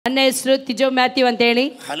ನನ್ನ ಹೆಸರು ತಿಜೋ ಮ್ಯಾಥ್ಯೂ ಅಂತ ಹೇಳಿ.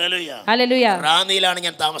 ಹಲ್ಲೆಲೂಯಾ. ಹಲ್ಲೆಲೂಯಾ. ರಾಣಿಯಲ್ಲಿ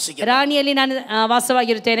ನಾನು ತಾಮಸಿಸುತ್ತೇನೆ. ರಾಣಿಯಲ್ಲಿ ನಾನು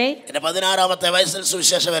ವಾಸವಾಗಿರುತ್ತೇನೆ. ನನ್ನ 16ನೇ ವಯಸ್ಸಲ್ಲಿ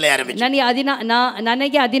ಸುವಿಶೇಷ ವೇಲೆ ಆರಂಭಿಸಿದೆ.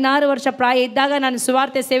 ನನಗೆ 16 ವರ್ಷ ಪ್ರಾಯ ಇದ್ದಾಗ ನಾನು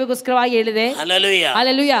ಸುವಾರ್ತೆ ಸೇವೆಗೋಸ್ಕರವಾಗಿ ಹೇಳಿದೆ. ಹಲ್ಲೆಲೂಯಾ.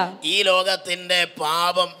 ಹಲ್ಲೆಲೂಯಾ. ഈ ലോകത്തിന്റെ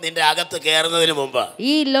പാപം നിന്റെ അകത്ത് കയറുന്നതിന് മുമ്പ്,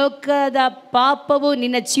 ಈ ಲೋಕದ ಪಾಪವು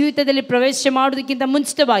ನಿನ್ನ ಜೀವಿತದಲ್ಲಿ ಪ್ರವೇಶ ಮಾಡುವುದಕ್ಕಿಂತ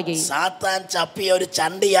ಮುಂಚಿತವಾಗಿ, സാത്താൻ ചപ്പിയ ഒരു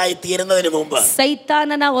ചണ്ടിയായി തീരുന്നതിന് മുമ്പ്,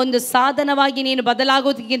 ಸೈತಾನನ ಒಂದು ಸಾಧನವಾಗಿ ನೀನು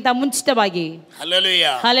ಬದಲಾಗುವುದಕ್ಕಿಂತ ಮುಂಚಿತವಾಗಿ, ഹല്ലേലൂയ,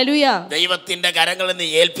 ಹಲ್ಲೆಲೂಯಾ, ദൈവത്തിന്റെ കരങ്ങളിൽ നിന്ന്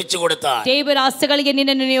ഏൽപ്പിച്ചു കൊടുത്താൽ, ದೇವರ ಹಸ್ತಗಳಿಗೆ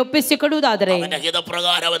ನಿನ್ನನ್ನು ನೀನು ಒಪ್ಪಿಸಿಕೊಡುವುದಾದರೆ, അവന്റെ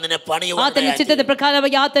ഹിതപ്രകാരം നിന്നെ പണിയുവാൻ, ಆತನ ಚಿತ್ತದ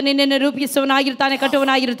ಪ್ರಕಾರವಾಗಿ ಆತ ನಿನ್ನನ್ನು ರೂಪಿಸುವವನಾಗಿರುತ್ತಾನೆ,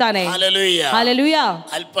 ಕಟ್ಟುವವನಾಗಿರುತ್ತಾನೆ. ഹല്ലേലൂയ. ಹಲ್ಲೆಲೂಯಾ.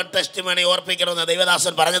 അല്പം ടെസ്റ്റിമണി ഓർപ്പിക്കണമെന്ന്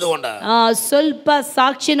ദൈവദാസൻ പറഞ്ഞതുകൊണ്ട് ಸ್ವಲ್ಪ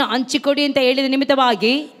ಸಾಕ್ಷಿಯನ್ನು ಹಂಚಿಕೊಡಿ ಅಂತ ಹೇಳಿದ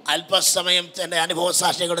ನಿಮಿತ್ತವಾಗಿ അല്പസമയം എന്റെ അനുഭവ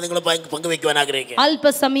സാക്ഷ്യങ്ങൾ നിങ്ങൾ പങ്കുവെക്കുവാൻ ആഗ്രഹിക്കുന്നു. ಅಲ್ಪ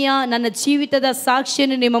ಸಮಯ ನನ್ನ ಜೀವಿತದ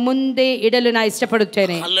ಸಾಕ್ಷಿಯನ್ನು ನಿಮ್ಮ ಮುಂದೆ ಇಡಲು ನಾನು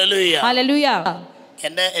ಇಷ್ಟಪಡುತ್ತೇನೆ. ഹല്ലേലൂയ. ಹಲ್ಲೆಲೂಯಾ.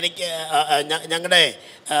 എനിക്ക് ഞങ്ങളുടെ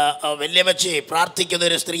വല്യമ്മച്ചി പ്രാർത്ഥിക്കുന്ന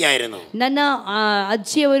ഒരു സ്ത്രീയായിരുന്നു. ನನ್ನ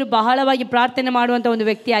ಅಜ್ಜಿಯವರು ಬಹಳವಾಗಿ ಪ್ರಾರ್ಥನೆ ಮಾಡುವಂತ ಒಂದು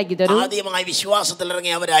ವ್ಯಕ್ತಿಯಾಗಿದ್ದರು. ആദ്യമായി വിശ്വാസത്തിൽ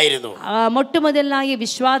ഇറങ്ങിയവരായിരുന്നു. ಮೊಟ್ಟ ಮೊದಲಾಗಿ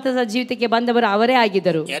ವಿಶ್ವಾಸದ ಜೀವಿತಕ್ಕೆ ಬಂದವರು ಅವರೇ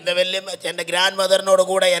ಆಗಿದ್ದರು. എന്റെ ഗ്രാൻഡ് മദറിനോട്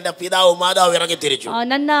കൂടെ എന്റെ പിതാവും മാതാവും ഇറങ്ങി തിരിച്ചു.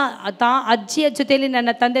 ನನ್ನ ಅಜ್ಜಿಯ ಜೊತೆಯಲ್ಲಿ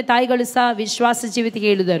ನನ್ನ ತಂದೆ ತಾಯಿಗಳು ಸಹ ವಿಶ್ವಾಸ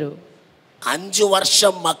ಜೀವಿತಕ್ಕೆ ಇಳಿದರು. 5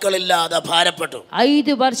 ವರ್ಷം മക്കളില്ലാതെ ഭാരപ്പെട്ടു.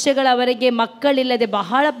 5 ವರ್ಷಗಳವರೆಗೆ ಮಕ್ಕಳಿಲ್ಲದೆ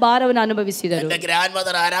ಬಹಳ ಭಾರವನ್ನು ಅನುಭವಿಸಿದರು. എന്റെ ഗ്രാൻഡ്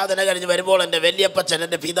മദർ ആരാധന കഴിഞ്ഞ് വരുമ്പോൾ എന്റെ വല്യപ്പച്ചൻ,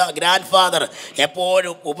 എന്റെ ഗ്രാൻഡ് ഫാദർ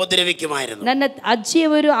എപ്പോഴും ഉപദ്രവിക്കുമായിരുന്നു. ನನ್ನ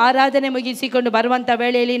ಅಜ್ಜಿಯವರು ಆರಾಧನೆ ಮುಗಿಸಿಕೊಂಡು ಬರುವಂತ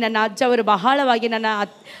ವೇಳೆಯಲ್ಲಿ ನನ್ನ ಅಜ್ಜವರು ಬಹಳವಾಗಿ ನನ್ನ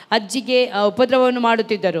ಅಜ್ಜಿಗೆ ಉಪದ್ರವವನ್ನು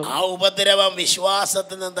ಮಾಡುತ್ತಿದ್ದರು. ആ ഉപദ്രവം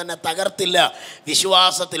വിശ്വാസത്തിൽ നിന്ന് തന്നെ തകർത്തില്ല,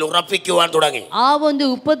 വിശ്വാസത്തിൽ ഉറപ്പിക്കുവാൻ തുടങ്ങി. ಆ ಒಂದು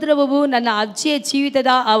ಉಪದ್ರವವು ನನ್ನ ಅಜ್ಜಿಯ ಜೀವಿತದ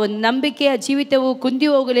ಆ ಒಂದು ನಂಬಿಕೆಯ ಜೀವಿತವು ಕುಂದಿ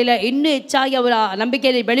ಹೋಗಲಿಲ್ಲ, ಇನ್ನೂ ಹೆಚ್ಚಾಗಿ ಅವರ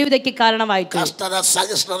ನಂಬಿಕೆಯಲ್ಲಿ ಬೆಳೆಯುವುದಕ್ಕೆ ಕಾರಣವಾಯಿತು. കഷ്ടത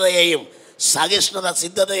സഹിഷ്ണുതയെയും സഹിഷ്ണുത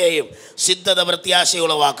സിദ്ധതയെയും, സിദ്ധത പ്രത്യാശ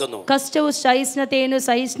ഉളവാക്കുന്നു. ಕಷ್ಟವು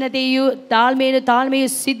ಸಹಿಷ್ಣುತೆಯು ತಾಳ್ಮೆಯು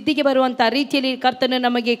ಸಿದ್ಧಿಗೆ ಬರುವಂತ ರೀತಿಯಲ್ಲಿ ಕರ್ತನು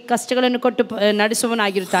ನಮಗೆ ಕಷ್ಟಗಳನ್ನು ಕೊಟ್ಟು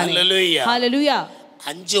ನಡೆಸುವವನಾಗಿರುತ್ತಾನೆ. ಹಲ್ಲೆಲೂಯಾ.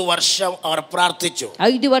 5 വർഷം അവർ പ്രാർത്ഥിച്ചു.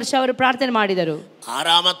 5 ವರ್ಷ ಅವರು ಪ್ರಾರ್ಥನೆ ಮಾಡಿದರು.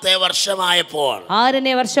 6ാമത്തെ വർഷമായപ്പോൾ,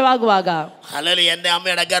 6ನೇ ವರ್ಷವಾಗುವಾಗ, ഹല്ലേലൂയ, എന്റെ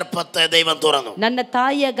അമ്മയുടെ ഗർഭത്തെ ദൈവം തുറന്നു. ನನ್ನ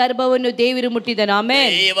ತಾಯಿಯ ಗರ್ಭವನ್ನು ದೇವರು ಮುಟ್ಟಿದನು.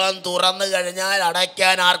 ಆಮೆನ್. ദൈവം തുറന്നു കഴിഞ്ഞാൽ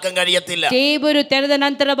അടയ്ക്കാൻ ആർക്കും കഴിയത്തില്ല. ದೇವರು ತೆರೆದ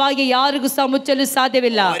ನಂತರವಾಗಿ ಯಾರಿಗೂ ಸಹ ಮುಚ್ಚಲು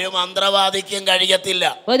ಸಾಧ್ಯವಿಲ್ಲ. ഒരു മന്ത്രവാദിക്കും കഴിയത്തില്ല.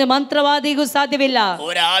 ಒಂದು ಮಂತ್ರವಾದಿಗೂ ಸಾಧ್ಯವಿಲ್ಲ.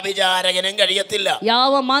 ഒരു ആഭിചാരകനും കഴിയത്തില്ല.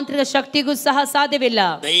 ಯಾವ ಮಾಂತ್ರಿಕ ಶಕ್ತಿಗೂ ಸಹ ಸಾಧ್ಯವಿಲ್ಲ.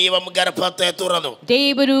 ദൈവം ഗർഭത്തെ തുറന്നു.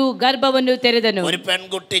 ದೇವರು ಗರ್ಭವನ್ನು ತೆರೆದನು. ഒരു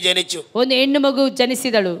പെൺകുട്ടി ജനിച്ചു. ಒಂದು ಹೆಣ್ಣು ಮಗು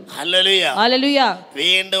ಜನಿಸಿದಳು. ഹല്ലേലൂയ. ಹಲ್ಲೆಲೂಯಾ.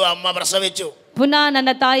 വീണ്ടും അമ്മ പ്രസവിച്ചു. ಪುನಃ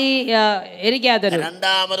ನನ್ನ ತಾಯಿ ಹೆರಿಗೆ ಆದರು.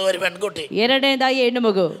 രണ്ടാമത് ഒരു പെൺകുട്ടി. ಎರಡನೇದಾಗಿ ಹೆಣ್ಣು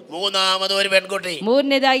ಮಗು. മൂന്നാമത് ഒരു പെൺകുട്ടി.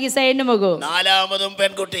 ಮೂರನೇದಾಗಿ ಸಹ ಹೆಣ್ಣು ಮಗು. നാലാമതും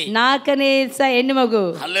പെൺകുട്ടി. ನಾಲ್ಕನೇ ಸಹ ಹೆಣ್ಣು ಮಗು.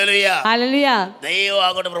 ഹല്ലേലൂയ. ಹಲ್ಲೆಲೂಯಾ. ദൈവം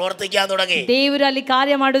അങ്ങോട്ട് പ്രവർത്തിക്കാൻ തുടങ്ങി. ದೇವರು ಅಲ್ಲಿ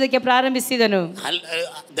ಕಾರ್ಯ ಮಾಡುವುದಕ್ಕೆ ಪ್ರಾರಂಭಿಸಿದನು.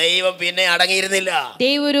 ദൈവം പിന്നെ അടങ്ങിയിരുന്നില്ല.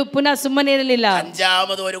 ದೇವರು ಪುನಃ ಸುಮ್ಮನೆ ಇರಲಿಲ್ಲ.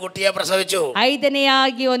 5ാമത് ഒരു കുട്ടിയെ പ്രസവിച്ചു.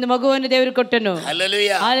 5ನೇಯಾಗಿ ಒಂದು ಮಗುವನ್ನು ದೇವರು ಕೊಟ್ಟನು.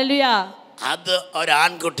 ഹല്ലേലൂയ. ಹಲ್ಲೆಲೂಯಾ. അത് ഒരു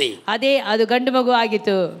ആൺകുട്ടി. ಅದು ಗಂಡು ಮಗು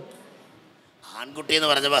ಆಗಿತ್ತು. ആൺകുട്ടി എന്ന്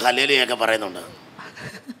പറഞ്ഞപ്പോൾ ഹല്ലേലൂയൊക്കെ പറയുന്നുണ്ട്.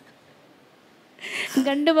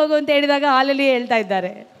 ಗಂಡು ಮಗು ಅಂತ ಹೇಳಿದಾಗ ಹಾಲೆಲೂಯ ಹೇಳ್ತಾ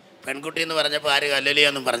ಇದ್ದಾರೆ. പെൺകുട്ടി എന്ന് പറഞ്ഞപ്പോൾ ആരും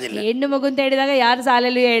ഹല്ലേലൂയ ഒന്നും പറഞ്ഞില്ല. ಹೆಣ್ಣು ಮಗು ಅಂತ ಹೇಳಿದಾಗ ಯಾರು ಸಹ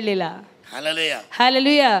ಹಾಲೆಲೂಯ ಹೇಳಲಿಲ್ಲ. ഹല്ലേലൂയ.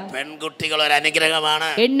 ಹಾಲೆಲೂಯ. പെൺകുട്ടികൾ ഒരു അനുഗ്രഹമാണ്.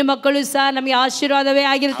 ಹೆಣ್ಣು ಮಕ್ಕಳು ಸಹ ನಮಗೆ ಆಶೀರ್ವಾದವೇ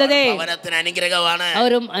ಆಗಿರುತ್ತದೆ. ഭവനത്തിന് അനുഗ്രഹമാണ്.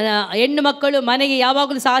 ಅವರು ಹೆಣ್ಣು ಮಕ್ಕಳು ಮನೆಗೆ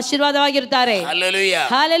ಯಾವಾಗಲೂ ಸಹ ಆಶೀರ್ವಾದವಾಗಿರುತ್ತಾರೆ. ഹല്ലേലൂയ.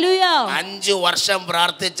 ಹಾಲೆಲೂಯ. 5 വർഷം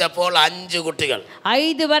പ്രാർത്ഥിച്ചപ്പോൾ 5 കുട്ടികൾ.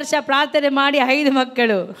 5 ವರ್ಷ ಪ್ರಾರ್ಥನೆ ಮಾಡಿ 5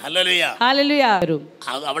 ಮಕ್ಕಳು. ഹല്ലേലൂയ. ಹಾಲೆಲೂಯ.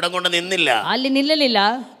 അവിടെ കൊണ്ട് നിന്നില്ല. ಅಲ್ಲಿ ನಿಲ್ಲಲಿಲ್ಲ.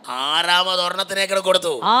 6ാമത് ഒരെണ്ണത്തിനേക്ക്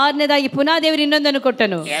കൊടുത്തു. 6ನೇದಾಗಿ ಪುನಃ ದೇವರು ಇನ್ನೊಂದನ್ನು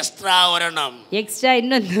ಕೊಟ್ಟನು. എക്സ്ട്രാ ഒരെണ്ണം. ಎಕ್ಸ್ಟ್ರಾ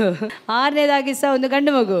ಇನ್ನೊಂದು. 6ನೇದಾಗಿ ಸಹ ಒಂದು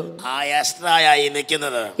ಗಂಡು ಮಗು. ആ എക്സ്ട്രായായി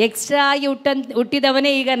നിൽക്കുന്നത്. ಎಕ್ಸ್ಟ್ರಾ ಆಗಿ ಹುಟ್ಟಿದವನೇ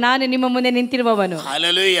ಈಗ ನಾನು ನಿಮ್ಮ ಮುಂದೆ ನಿಂತಿರುವವನು.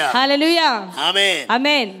 ഹല്ലേലൂയ. ಹಾಲೆಲೂಯ. ആമേൻ.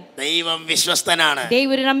 ಆಮೆನ್. ദൈവം വിശ്വസ്തനാണ്.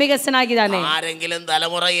 ದೇವರು ನಂಬಿಗಸ್ತನಾಗಿದ್ದಾನೆ. ആരെങ്കിലും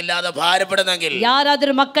തലമുറയില്ലാതെ ഭാരപ്പെടുന്നെങ്കിൽ,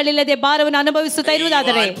 ಯಾರಾದರೂ ಮಕ್ಕಳಿಲ್ಲದೆ ಭಾರವನ್ನು ಅನುಭವಿಸುತ್ತಾ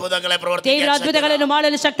ಇರುವುದಾದರೆ, ದೇವರು ಅದ್ಭುತಗಳನ್ನು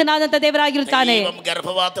ಮಾಡಲು ಶಕ್ತನಾದಂತ ದೇವರಾಗಿರುತ್ತಾನೆ.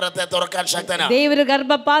 ഗർഭപാത്രത്തെ തുറക്കാൻ ശക്തനാണ്. ದೇವರು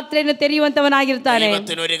ಗರ್ಭಪಾತ್ರೆಯನ್ನು ತೆರೆಯುವಂತವನಾಗಿರುತ್ತಾನೆ.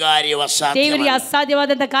 ದೇವರಿಗೆ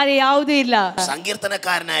ಅಸಾಧ್ಯವಾದಂತ ಕಾರ್ಯ ಯಾವುದೂ ಇಲ್ಲ.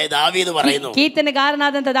 സങ്കീർത്തനക്കാരനായ ദാവീദ് പറയുന്നു,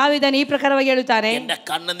 ಕೀರ್ತನೆಗಾರನಾದಂತ ದಾವೀದನು ಈ ಪ್ರಕಾರವಾಗಿ ಹೇಳುತ್ತಾನೆ, എന്റെ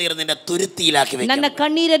കണ്ണുനീർ നിന്റെ തുരുത്തിയിലാക്കി വെക്കണം. ನನ್ನ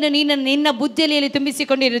ಕಣ್ಣೀರನ್ನು ನೀನು ನಿನ್ನ ಬುದ್ಧಿಯಲ್ಲಿ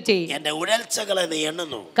ತುಂಬಿಸಿಕೊಂಡಿರುತ್ತಿ. എന്റെ ഉഴൽച്ചകളെ നീ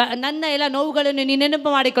എണ്ണുന്നു. ನನ್ನ ಎಲ್ಲ ನೋವುಗಳನ್ನು ನೀನು ನೆನಪು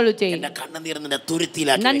ಮಾಡಿಕೊಳ್ಳುತ್ತಿ. എന്റെ കണ്ണുനീർ നിന്റെ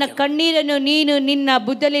തുരുത്തിയിലാക്കി. ನನ್ನ ಕಣ್ಣೀರನ್ನು ನೀನು ನಿನ್ನ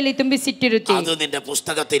ಬುದ್ಧಿಯಲ್ಲಿ ತುಂಬಿಸಿಟ್ಟಿರುತ್ತಿ. ಅದು ನಿನ್ನ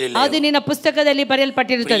പുസ്തകത്തിലില്ല. ಅದು ನಿನ್ನ ಪುಸ್ತಕದಲ್ಲಿ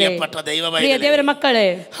ಬರೆಯಲ್ಪಟ್ಟಿರುತ್ತದೆ. ಪ್ರಿಯ ದೇವರ ಮಕ್ಕಳೇ,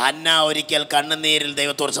 ഹന്ന ഒരിക്കൽ കണ്ണുനീരിൽ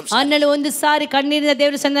ദൈവത്തോട് സംസാരിച്ചു. ಹನ್ನಳು ಒಂದು ಸಾರಿ ಕಣ್ಣೀರಿನ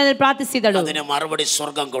ದೇವರ ಸನ್ನಿಧಿಯಲ್ಲಿ ಪ್ರಾರ್ಥಿಸಿದಳು. അതിന് മറുപടി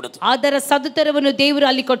സ്വർഗ്ഗം കൊടുത്തു. ಅದರ ಸದುತ್ತರವನ್ನು ದೇವರು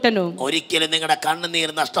ಅಲ್ಲಿ ಕೊಟ್ಟನು. ഒരിക്കലും നിങ്ങളുടെ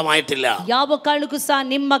കണ്ണുനീർ നഷ്ടമായിട്ടില്ല. പോകുകയില്ല. ಯಾವ ಕಾರಣಕ್ಕೂ ಸಹ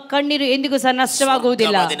ನಿಮ್ಮ ಕಣ್ಣೀರು ಎಂದಿಗೂ ಸಹ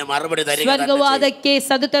ನಷ್ಟವಾಗುವುದಿಲ್ಲ. അതിന് മറുപടി തരിക. ಸ್ವರ್ಗವು ಅದಕ್ಕೆ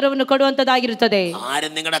ಸದುತ್ತರವನ್ನು ಕೊಡುವಂತದ್ದಾಗಿರುತ್ತದೆ.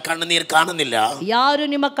 ആരും നിങ്ങളുടെ കണ്ണുനീർ കാണുന്നില്ല. ಯಾರು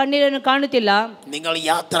ನಿಮ್ಮ ಕಣ್ಣೀರನ್ನು ಕಾಣುತ್ತಿಲ್ಲ. നിങ്ങൾ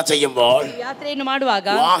യാത്ര ചെയ്യുമ്പോൾ, ಯಾತ್ರೆಯನ್ನು ಮಾಡುವಾಗ,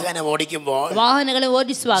 വാഹനം ഓടിക്കുമ്പോൾ, ವಾಹನಗಳನ್ನು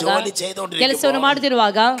ಓಡಿಸುವಾಗ, ജോലി ചെയ്തുകൊണ്ടിരിക്കുമ്പോൾ, ಕೆಲಸವನ್ನು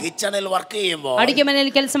ಮಾಡುತ್ತಿರುವಾಗ, കിച്ചണിൽ വർക്ക് ചെയ്യുമ്പോൾ, ಅಡಿಗೆ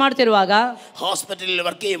ಮನೆಯಲ್ಲಿ ಕೆಲಸ ಮಾಡುತ್ತಿರುವಾಗ, ഹോസ്പിറ്റലിൽ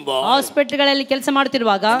വർക്ക് ചെയ്യുമ്പോൾ, ಹಾಸ್ಪಿಟಲ್ಗಳಲ್ಲಿ ಕೆಲಸ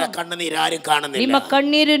ಮಾಡುತ್ತಿರುವಾಗ കണ്ണുനീർ ആരും കാണുന്നില്ല. ನಿಮ್ಮ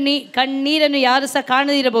ಕಣ್ಣೀರನ್ನು ಯಾರು ಸಹ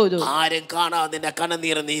ಕಾಣದಿರಬಹುದು. ആരും കാണാതെ നിന്റെ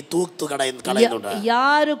കണ്ണുനീർ നീ തൂത്തു കളയുന്നുണ്ട്.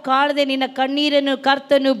 ಯಾರು ಕಾಣದೆ ನಿನ್ನ ಕಣ್ಣೀರನ್ನು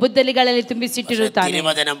ಕರ್ತನು ಬುದ್ದಲಿಗಳಲ್ಲಿ ತುಂಬಿಸಿಟ್ಟಿರುತ್ತಾನೆ.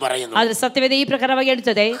 തിരുവചനം പറയുന്നു. ಆದ್ರೆ ಸತ್ಯವೇದ ಈ ಪ್ರಕಾರವಾಗಿ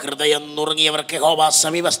ಹೇಳುತ್ತದೆ, ഹൃദയം നുറുങ്ങിയവർക്ക് യഹോവ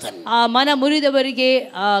സമീപസ്ഥൻ. ಆ ಮನ ಮುರಿದವರಿಗೆ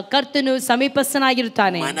ಕರ್ತನು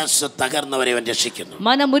ಸಮೀಪಸ್ಥನಾಗಿರುತ್ತಾನೆ. മനസ്സ് തകർന്നവരെ അവൻ രക്ഷിക്കുന്നു.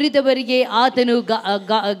 ಮನ ಮುರಿದವರಿಗೆ ಆತನು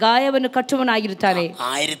ಗಾಯವನ್ನು ಕಟ್ಟುವನಾಗಿರುತ್ತಾನೆ.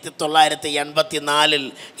 1984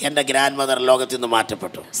 എന്റെ ഗ്രാൻഡ് മദർ ലോകത്തിൽ നിന്ന്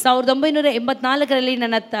മാറ്റപ്പെട്ടു. 1984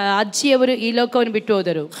 ನನ್ನ ಅಜ್ಜಿಯವರು ಈ ಲೋಕವನ್ನು ಬಿಟ್ಟು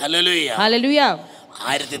ಹೋದರು. ഹല്ലേലൂയ. ಹಲ್ಲೆಲೂಯಾ.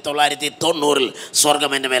 1990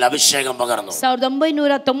 സ്വർഗ്ഗം എന്റെ മേൽ അഭിഷേകം പകർന്നു.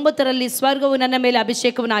 1990 ಸ್ವರ್ಗವು ನನ್ನ ಮೇಲೆ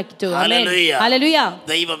ಅಭಿಷೇಕವನ್ನು ಹಾಕಿತು. ಹಲ್ಲೆಲೂಯಾ.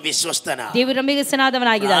 ദൈവം വിശ്വസ്തനാ. ದೇವರು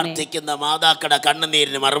ನಂಬಿಗಸ್ತನಾದವನಾಗಿದ್ದಾನೆ. പ്രാർത്ഥിക്കുന്ന മാതാക്കളുടെ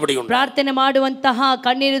കണ്ണുനീരിന് മറുപടിയുണ്ട്. ಪ್ರಾರ್ಥನೆ ಮಾಡುವಂತಹ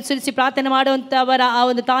ಕಣ್ಣೀರು ಸುರಿಸಿ ಪ್ರಾರ್ಥನೆ ಮಾಡುವಂತವರ ಆ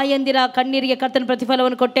ಒಂದು ತಾಯಂದಿರ ಕಣ್ಣೀರಿಗೆ ಕರ್ತನ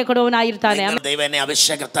ಪ್ರತಿಫಲವನ್ನು ಕೊಟ್ಟೆ ಕೊಡುವವನಾಗಿರ್ತಾನೆ. ദൈവം എന്നെ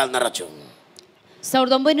അഭിഷേകത്താൽ നിറച്ചു.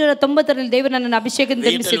 1990 ದೇವರು ನನ್ನನ್ನು ಅಭಿಷೇಕದಿಂದ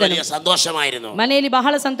ತುಂಬಿಸಿದನು. ಸಂತೋಷമായിരുന്നു. ಮನೆಯಲ್ಲಿ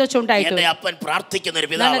ಬಹಳ ಸಂತೋಷ ಉಂಟಾಯಿತು. എന്റെ അപ്പൻ പ്രാർത്ഥിക്കുന്ന ഒരു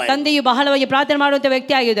ನನ್ನ പിതാവായിരുന്നു. ತಂದೆಯು ಬಹಳವಾಗಿ ಪ್ರಾರ್ಥನೆ ಮಾಡುವಂತ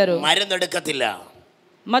ವ್ಯಕ್ತಿ ಆಗಿದ್ದರು. മരുന്നെടുക്കത്തില്ല,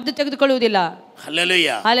 ಮದ್ದು ತೆಗೆದುಕೊಳ್ಳುವುದಿಲ್ಲ. ഹല്ലേലൂയ.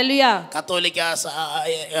 ಹಲ್ಲೆಲೂಯಾ. കത്തോലിക്ക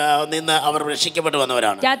നിന്ന് അവർ രക്ഷിക്കപ്പെട്ടു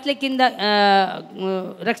വന്നവരാണ്. ಕ್ಯಾಥಲಿಕ್ ಇಂದ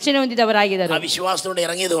ರಕ್ಷಣೆ ಹೊಂದಿದವರಾಗಿದ್ದರು. ആ വിശ്വാസത്തോടെ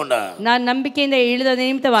ഇറങ്ങിയതുകൊണ്ട്, ನಾನು ನಂಬಿಕೆಯಿಂದ ಇಳಿದ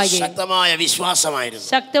ನಿಮಿತ್ತವಾಗಿ ശക്തമായ വിശ്വാസമായിരുന്നു.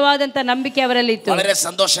 ಶಕ್ತವಾದಂತ ನಂಬಿಕೆ ಅವರಲ್ಲಿ ಇತ್ತು. വളരെ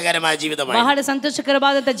സന്തോഷകരമായ ജീവിതമായി, ಬಹಳ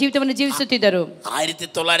ಸಂತೋಷಕರವಾದಂತ ಜೀವಿತವನ್ನು ಜೀವಿಸುತ್ತಿದ್ದರು.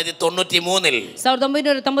 1993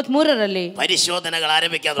 1993 പരിശോധനകൾ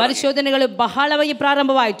ആരംഭിക്കാൻ തുടങ്ങി. ಪರಿಶೋಧನೆಗಳು ಬಹಳವಾಗಿ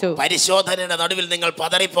ಪ್ರಾರಂಭವಾಯಿತು. പരിശോധനയുടെ നടുവിൽ നിങ്ങൾ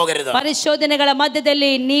പതറിപ്പോകരുത്. ಪರಿಶೋಧನೆಗಳ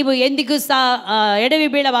ಮಧ್ಯದಲ್ಲಿ ನೀವು ಎಂದಿಗೂ ಸಹ ಎಡವಿ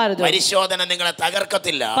ಬೀಳಬಾರದು. പരിശോധന നിങ്ങളെ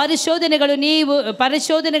തകർക്കത്തില്ല.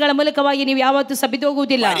 ಪರಿಶೋಧನೆಗಳ ಮೂಲಕವಾಗಿ ನೀವು ಯಾವತ್ತೂ ಸಬಿದು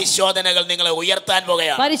ಹೋಗುವುದಿಲ್ಲ. പരിശോധനകൾ നിങ്ങളെ ഉയർത്താൻ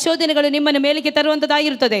പോകുകയാണ്. ಪರಿಶೋಧನೆಗಳು ನಿಮ್ಮನ್ನು ಮೇಲಕ್ಕೆ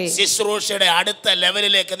ತರುವಂತದ್ದಾಗಿರುತ್ತದೆ. ശുശ്രൂഷയുടെ അടുത്ത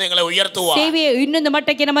ലെവലിലേക്ക് നിങ്ങളെ ഉയർത്തുക. ಸೇವೆಯ ಇನ್ನೊಂದು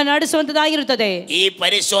ಮಟ್ಟಕ್ಕೆ ನಮ್ಮನ್ನು ನಡೆಸುವಂತದ್ದಾಗಿರುತ್ತದೆ. ഈ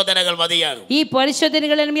പരിശോധനകൾ മതിയാകും. ಈ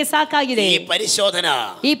ಪರಿಶೋಧನೆಗಳು ನಮಗೆ ಸಾಕಾಗಿದೆ.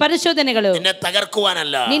 ഈ ಪರಿಶೋಧನೆಗಳು നിന്നെ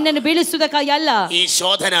തകർക്കുവാനല്ല, ನಿನ್ನನ್ನು ಬೀಳಿಸುವುದಕ್ಕಾಗಿ ಅಲ್ಲ. ഈ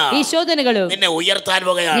ಶೋಧನೆಗಳು നിന്നെ ഉയർത്താൻ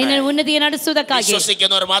പോകുകയാണ്. ನಿನ್ನನ್ನು ಉನ್ನತಿಗೆ ನಡೆಸುವುದಕ್ಕಾಗಿ.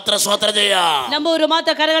 വിശ്വസിക്കുന്നവർ മാത്രം സ്വതന്ത്രം ചെയ്യാം. ನಂಬುವವರು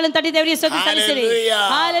ಮಾತ್ರ ಕರಗಳನ್ನು ತಟ್ಟಿ ದೇವರಿಗೆ ಸ್ತುತಿ ಸಲ್ಲಿಸಿರಿ.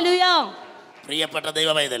 ಹಲ್ಲೆಲೂಯಾ. പ്രിയപ്പെട്ട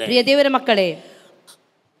ദൈവമൈതലേ, ಪ್ರಿಯ ದೇವರ ಮಕ್ಕಳೇ,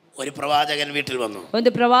 ഒരു പ്രവാചകൻ വീട്ടിൽ വന്നു. ಒಂದು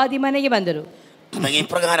ಪ್ರವಾದಿ ಮನೆಗೆ ಬಂದರು. ഈ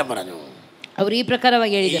പ്രകാരം പറഞ്ഞു, ಅವರು ಈ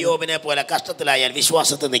ಪ್ರಕಾರವಾಗಿ ಹೇಳಿದರು, യോബിനെ പോലെ കഷ്ടത്തിലായാൽ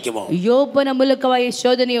വിശ്വാസത്തിൽ നിൽക്കുമോ? ಯೋಬನ ಮೂಲಕವಾಗಿ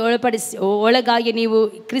ಶೋಧನೆಗೆ ಒಳಗಾಗಿ ನೀವು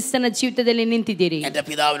ಕ್ರಿಸ್ತನ ಜೀವಿತದಲ್ಲಿ ನಿಂತಿದ್ದೀರಿ. എന്റെ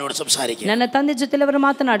പിതാവിനോട് സംസാരിക്കുക. ನನ್ನ ತಂದೆ ಜೊತೆಲಿ ಅವರು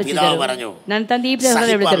ಮಾತನಾಡುತ್ತಿದ್ದರು. ನನ್ನ ತಂದೆ ಈ ಪ್ರಕಾರ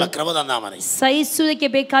ಹೇಳಿದರು, ಸಹಿಸುವುದಕ್ಕೆ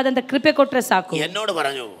ಬೇಕಾದಂತ ಕೃಪೆ ಕೊಟ್ಟರೆ ಸಾಕು. എന്നോട്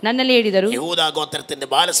പറഞ്ഞു, ನನ್ನಲ್ಲಿ ಹೇಳಿದರು, യഹൂദ ഗോത്രത്തിന്റെ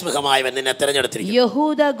ബാലസിംഹമായവൻ നിന്നെ തിരഞ്ഞെടുത്തിരിക്കുന്നു.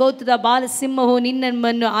 ಯಹೂದ ಗೋತ್ರದ ಬಾಲಸಿಂಹವು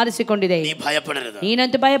ನಿನ್ನನ್ನು ಆರಿಸಿಕೊಂಡಿದೆ. നീ ഭയപ്പെടരുത്.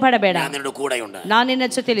 ನೀನಂತೂ ಭಯಪಡಬೇಡ. ഞാൻ നിന്നോട് കൂടെയുണ്ട്. ನಾನು ನಿನ್ನ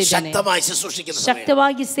ಜೊತೆಲಿದ್ದೇನೆ. ശക്തമായി ശുശ്രൂഷിക്കുന്ന സമയം,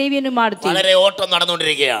 ಶಕ್ತವಾಗಿ ಸೇವೆಯನ್ನು ಮಾಡುತ್ತೀನಿ. വളരെ ഓട്ടം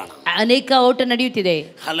നടന്നുകൊണ്ടിരിക്കുകയാണ്. ಅನೇಕ ಓಟ ನಡೆಯುತ್ತಿದೆ.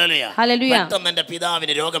 ഹല്ലേലൂയ. ಹಲ್ಲೆಲೂಯಾ. പെട്ടെന്ന് എന്റെ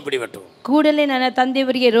പിതാവിന് രോഗം പിടിപെട്ടു. ಕೂಡಲೇ ನನ್ನ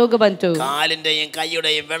ತಂದೆಯವರಿಗೆ ರೋಗ ಬಂತು. കാലിന്റെയും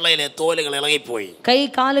കൈയുടെയും വെള്ളയിലെ തോലുകൾ ഇളകിപ്പോയി. ಕೈ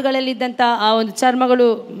ಕಾಲುಗಳಲ್ಲಿದ್ದಂತ ಆ ಒಂದು ಚರ್ಮಗಳು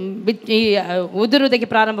ಉದುರುವುದಕ್ಕೆ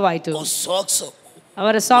ಪ್ರಾರಂಭವಾಯಿತು.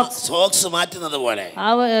 ಅವರ സോക്സ് മാറ്റുന്നത് പോലെ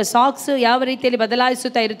ಸಾಕ್ಸ್ ಯಾವ ರೀತಿಯಲ್ಲಿ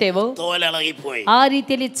ಬದಲಾಯಿಸುತ್ತಾ ಇರುತ್ತೇವೋ തോലിളകിപ്പോയി. ಆ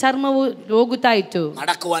ರೀತಿಯಲ್ಲಿ ಚರ್ಮವು ಹೋಗುತ್ತಾ ಇತ್ತು.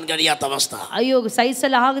 നടക്കുവാൻ കഴിയാത്ത അവസ്ഥ. ಅಯ್ಯೋ,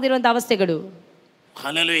 ಸಹಿಸಲು ಆಗದಿರುವಂತಹ ಅವಸ್ಥೆಗಳು.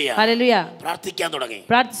 ഹല്ലേലൂയ. പ്രാർത്ഥിക്കാൻ തുടങ്ങി.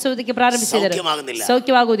 ಪ್ರಾರ್ಥಿಸುವುದಕ್ಕೆ ಪ್ರಾರಂಭಿಸಿದರು.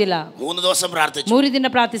 ಸೌಖ್ಯವಾಗುವುದಿಲ್ಲ. 3 ദിവസം പ്രാർത്ഥിച്ചു. 3 ದಿನ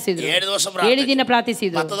ಪ್ರಾರ್ಥಿಸಿದರು. 7 ദിവസം 7 ದಿನ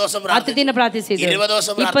ಪ್ರಾರ್ಥಿಸಿದರು. 10 ದಿನ ಪ್ರಾರ್ಥಿಸಿದರು.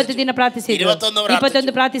 20 ದಿನ ಪ್ರಾರ್ಥಿಸಿದರು.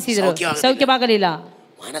 21 ಪ್ರಾರ್ಥಿಸಿದರು. ಸೌಖ್ಯವಾಗಲಿಲ್ಲ.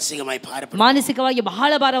 ಮಾನಸಿಕವಾಗಿ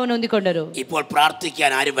ಬಹಳ ಭಾರವನ್ನು ಹೊಂದಿಕೊಂಡರು. ഇപ്പോൾ പ്രാർത്ഥിക്കാൻ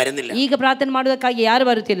ആരും വരുന്നില്ല. ಈಗ ಪ್ರಾರ್ಥನೆ ಮಾಡುವುದಕ್ಕಾಗಿ ಯಾರು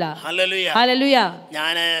ಬರುತ್ತಿಲ್ಲ. ಹಲ್ಲೆಲೂಯಾ.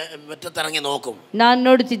 ഞാൻ മുറ്റത്തിറങ്ങി നോക്കും. ನಾನು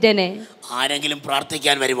ನೋಡುತ್ತಿದ್ದೇನೆ, ആരെങ്കിലും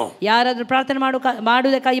പ്രാർത്ഥിക്കാൻ വരുമോ? ಯಾರಾದರೂ ಪ್ರಾರ್ಥನೆ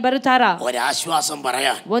ಮಾಡುವುದಕ್ಕಾಗಿ ಬರುತ್ತಾರಾ? ഒരാശ്വാസം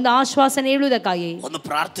പറയാൻ, ಒಂದು ಆಶ್ವಾಸನೆ ಹೇಳುವುದಕ್ಕಾಗಿ, ഒന്ന്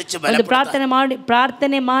പ്രാർത്ഥിച്ച് ಒಂದು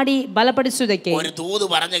ಪ್ರಾರ್ಥನೆ ಮಾಡಿ ಬಲಪಡಿಸುವುದಕ್ಕೆ, ഒരു ദൂത്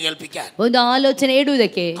പറഞ്ഞു കേൾപ്പിക്കാൻ, ಒಂದು ಆಲೋಚನೆ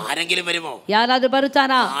ಹೇಳುವುದಕ್ಕೆ ആരെങ്കിലും വരുമോ? ಯಾರಾದರೂ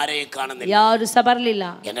ಬರುತ್ತಾರಾ? ആരെയും കാണുന്നില്ല. ಯಾರು ಸಹ ಬರಲಿಲ್ಲ.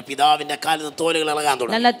 എന്റെ പിതാവിന്റെ കാലിൽ നിന്ന് തോലുകൾ ഇളകാൻ തുടങ്ങി.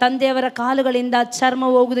 ನನ್ನ ತಂದೆಯವರ ಕಾಲುಗಳಿಂದ ಚರ್ಮ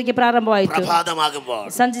ಹೋಗುವುದಕ್ಕೆ ಪ್ರಾರಂಭವಾಯಿತು. പ്രഭാതമാകുമ്പോൾ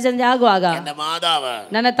ಸಂಜೆ ಆಗುವಾಗ എന്റെ മാതാവ്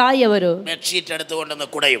ನನ್ನ ತಾಯಿಯವರು ബെഡ്ഷീറ്റ് എടുത്തുകൊണ്ടെന്ന്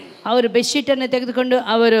കുടയും. ಅವರು ಬೆಡ್ಶೀಟ್ ಅನ್ನು ತೆಗೆದುಕೊಂಡು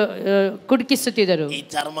ಅವರು ಕುಡುಕಿಸುತ್ತಿದ್ದರು. ഈ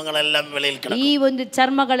ചർമ്മങ്ങളെല്ലാം വെളിയിൽ കിടക്കും. ಈ ಒಂದು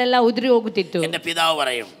ಚರ್ಮಗಳೆಲ್ಲ ಉದುರಿ ಹೋಗುತ್ತಿತ್ತು. എന്റെ പിതാവ്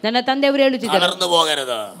പറയും, ನನ್ನ ತಂದೆಯವರು ಹೇಳುತ್ತಿದ್ದರು, തളർന്നു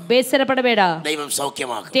പോകരുത്, ಬೇಸರ ಪಡಬೇಡ, ദൈവം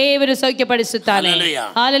സൗഖ്യമാക്കും, ದೇವರು ಸೌಖ್ಯಪಡಿಸುತ್ತಾನೆ.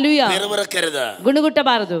 ಹಲ್ಲೆಲೂಯಾ. പിറുപിറുക്കരുത്,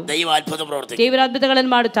 ಗುಣಗುಟ್ಟಬಾರದು, ദൈവം അത്ഭുതം പ്രവർത്തിക്കും, ದೇವರ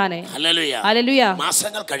ಅದ್ಭುತಗಳನ್ನು ಮಾಡುತ್ತಾನೆ. ഹല്ലേലൂയ. ಹಲ್ಲೆಲೂಯಾ.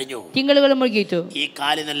 മാസങ്ങൾ കഴിഞ്ഞു, ತಿಂಗಳುಗಳು ಮುಗಿಯಿತು. ഈ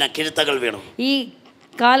കാലിനെല്ലാം കിഴുത്തകൾ വീണു. ಈ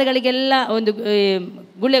ಕಾಲುಗಳಿಗೆಲ್ಲ ಒಂದು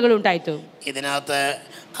ಗುಳ್ಳೆಗಳು ಉಂಟಾಯಿತು. ഇതിനകത്ത്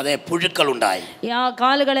അതേ പുഴുക്കളുണ്ടായി. ಆ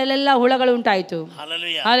ಕಾಲುಗಳಲ್ಲೆಲ್ಲ ಹುಳಗಳು ಉಂಟಾಯಿತು.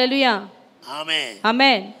 ಹಲ್ಲೆಲೂಯಾ. ಆಮೆನ್.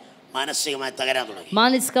 ಆಮೆನ್. മാനസികമായി തകരാൻ തുടങ്ങി.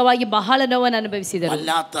 ಮಾನಸಿಕವಾಗಿ ಬಹಳ ನೋವನ್ನು ಅನುಭವಿಸಿದರು.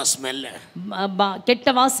 വല്ലാത്ത സ്മെല്ല്, ಕೆಟ್ಟ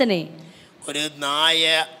ವಾಸನೆ. ഒരു നായ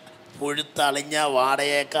പുഴുത്തളിഞ്ഞ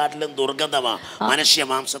വാടയെക്കാട്ടിലും ദുർഗന്ധമാ മനുഷ്യ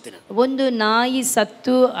മാംസത്തിന്. ಒಂದು ನಾಯಿ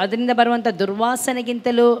ಸತ್ತು ಅದರಿಂದ ಬರುವಂಥ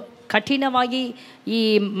ದುರ್ವಾಸನೆಗಿಂತಲೂ ಕಠಿಣವಾಗಿ ಈ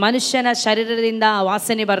ಮನುಷ್ಯನ ಶರೀರದಿಂದ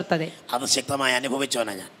ವಾಸನೆ ಬರುತ್ತದೆ. അത് ശക്തമായി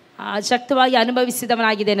അനുഭവിച്ചവനാ ഞാൻ. ಶಕ್ತವಾಗಿ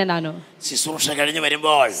ಅನುಭವಿಸಿದವನಾಗಿದ್ದೇನೆ ನಾನು. ശുശ്രൂഷ കഴിഞ്ഞു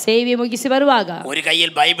വരുമ്പോൾ, ಸೇವೆ ಮುಗಿಸಿ ಬರುವಾಗ, ഒരു കയ്യിൽ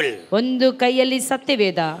ബൈബിൾ, ಒಂದು ಕೈಯಲ್ಲಿ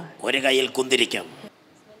ಸತ್ಯವೇದ, ഒരു കയ്യിൽ കുന്തിരിക്കം,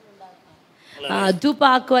 ಧೂಪ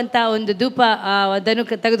ಹಾಕುವಂತ ಒಂದು ಧೂಪ ಅದನ್ನು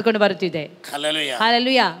ತೆಗೆದುಕೊಂಡು ಬರುತ್ತಿದೆ. Hallelujah.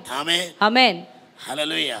 Hallelujah. Amen. Amen.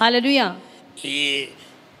 Hallelujah. Hallelujah. ഈ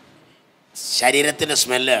ശരീരത്തിന്റെ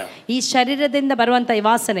സ്മെല്ല്, ಈ ಶರೀರದಿಂದ ಬರುವಂತ ಈ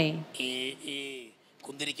ವಾಸನೆ, ഈ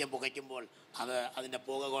കുന്തിരിക്കം പുകയ്ക്കുമ്പോൾ അത് അതിന്റെ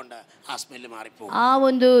പുക കൊണ്ട് ആ ಸ್ಮೆಲ್ മാറിപ്പോകും. ಆ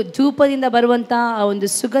ಒಂದು ಧೂಪದಿಂದ ಬರುವಂತ ಆ ಒಂದು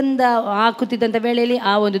ಸುಗಂಧ ಹಾಕುತ್ತಿದ್ದಂಥ ವೇಳೆಯಲ್ಲಿ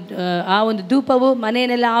ಆ ಒಂದು ಧೂಪವು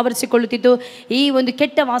ಮನೆಯನ್ನೆಲ್ಲ ಆವರಿಸಿಕೊಳ್ಳುತ್ತಿತ್ತು. ಈ ಒಂದು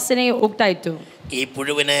ಕೆಟ್ಟ ವಾಸನೆ ಹೋಗ್ತಾ ಇತ್ತು. ഈ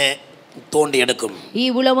പുഴുവിനെ തോണ്ടിയെടുക്കും. ಈ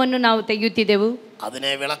ಹುಳವನ್ನು ನಾವು ತೆಗೆಯುತ್ತಿದ್ದೆವು. അതിനെ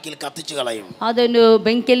വിളക്കിൽ കത്തിച്ചു കളയും. ಅದನ್ನು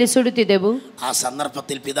ಬೆಂಕಿಯಲ್ಲಿ ಸುಡುತ್ತಿದ್ದೆವು. ആ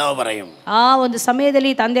സന്ദർഭത്തിൽ പിതാവ് പറയും, ಆ ಒಂದು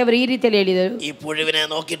ಸಮಯದಲ್ಲಿ ತಂದೆಯವರು ಈ ರೀತಿಯಲ್ಲಿ ಹೇಳಿದರು. ഈ പുഴുവിനെ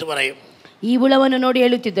നോക്കിയിട്ട് പറയും, ಈ ಹುಳವನ್ನು ನೋಡಿ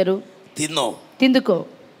ಹೇಳುತ್ತಿದ್ದರು, തിന്നോ, ತಿಂದುಕೋ,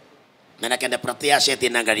 നിനക്ക് എൻ്റെ പ്രത്യാശയെ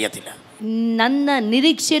തിന്നാൻ കഴിയത്തില്ല. ನನ್ನ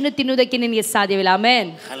ನಿರೀಕ್ಷೆಯನ್ನು ತಿನ್ನುವುದಕ್ಕೆ ನಿನಗೆ ಸಾಧ್ಯವಿಲ್ಲ.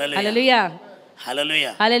 ಆಮೆನ್. ಹಲ್ಲೆಲೂಯಾ. ഹല്ലേലൂയ.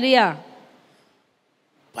 ಹಲ್ಲೆಲೂಯಾ.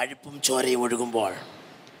 പഴുപ്പും ചോരയും ഒഴുകുമ്പോൾ,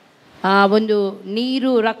 ಆ ಒಂದು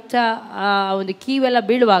ನೀರು ರಕ್ತ ಆ ಒಂದು ಕೀವೆಲ್ಲ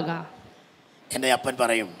ಬೀಳುವಾಗ എൻ്റെ അപ്പൻ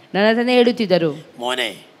പറയും, ನನ್ನ ತಂದೆ ಹೇಳುತ್ತಿದ್ದರು, മോനെ,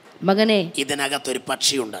 ಮಗನೇ, ഇതിനകത്തൊരു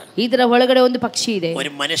പക്ഷിയുണ്ട്, ಇದರ ಒಳಗಡೆ ಒಂದು ಪಕ್ಷಿ ಇದೆ,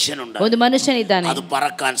 ഒരു മനുഷ്യനുണ്ട്, ಒಂದು ಮನುಷ್ಯನಿದ್ದಾನೆ, അത്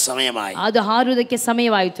പറക്കാൻ സമയമായി, ಅದು ಹಾರುವುದಕ್ಕೆ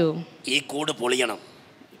ಸಮಯವಾಯಿತು. ഈ കൂട് പൊളിയണം,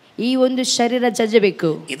 ಈ ಒಂದು ಶರೀರ ಜಜ್ಜಬೇಕು,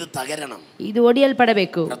 ഇത് ತകരണം, ಇದು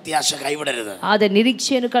ಒಡೆಯಲ್ಪಡಬೇಕು, പ്രത്യാശ കൈവിടരുത്. ಆದ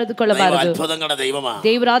ನಿರೀಕ್ಷೆಯನ್ನು ಕಳೆದುಕೊಳ್ಳಬಾರದು. അത്ഭുതങ്ങളുടെ ദൈവമാ,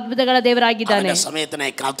 ದೇವರ ಅದ್ಭುತಗಳ ದೇವರಾಗಿದ್ದಾನೆ.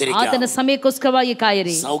 സമയത്തിനായി കാത്തിരിക്കുക. ಆತನ ಸಮಯಕ್ಕೋಸ್ಕರವಾಗಿ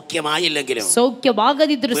ಕಾಯಿರಿ. സൗഖ്യമായില്ലെങ്കിലും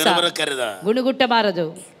ಸೌಖ್ಯವಾಗದಿದ್ರು ಸಹ ಗುಣಗುಟ್ಟಬಾರದು.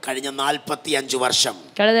 കഴിഞ്ഞ 45 വർഷം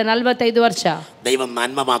ಕಳೆದ 45 ವರ್ಷ ദൈവം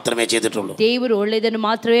നന്മ മാത്രമേ ചെയ്തിട്ടുള്ളൂ. ದೇವರು ಒಳ್ಳೆಯದನ್ನು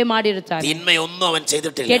ಮಾತ್ರವೇ ಮಾಡಿರುತ್ತಾರೆ. തിന്മയൊന്നും അവൻ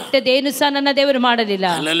ചെയ്തിട്ടില്ല. ಕೆಟ್ಟದೇನು ಸಹ ನನ್ನ ದೇವರು ಮಾಡಲಿಲ್ಲ.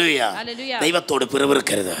 ഹല്ലേലൂയ. ദൈവത്തോട്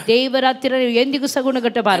പിറുപിറുക്കരുത്. ದೇವರ ಹತ್ತಿರ ಎಂದಿಗೂ ಸಹ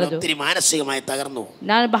ಗುಣಗಟ್ಟಬಾರದು. ഒത്തിരി മാനസികമായി തകർന്നു.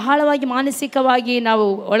 ನಾನು ಬಹಳವಾಗಿ ಮಾನಸಿಕವಾಗಿ ನಾವು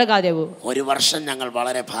ಒಳಗಾದೆವು. ഒരു വർഷം ഞങ്ങൾ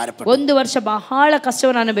വളരെ ഭാരപ്പെട്ടു. ಒಂದು ವರ್ಷ ಬಹಳ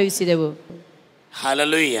ಕಷ್ಟವನ್ನು ಅನುಭವಿಸಿದೆವು.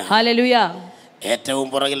 ഹല്ലേലൂയ. ಹಲ್ಲೆಲೂಯ. ഏറ്റവും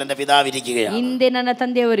പുറകിൽ എൻ്റെ പിതാവ് ഇരിക്കുകയാണ്. ಹಿಂದೆ ನನ್ನ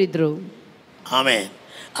ತಂದೆಯವರಿದ್ರು. ആമേൻ.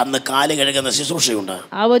 അന്ന് കാല് കഴുകുന്ന ശുശ്രൂഷയുണ്ട്.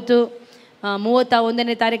 ಆವತ್ತು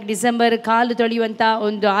 31ನೇ ತಾರೀಕು ಡಿಸೆಂಬರ್ ಕಾಲು ತೊಳೆಯುವಂತ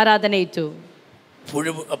ಒಂದು ಆರಾಧನೆ ಇತ್ತು.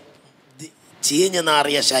 ചീഞ്ഞു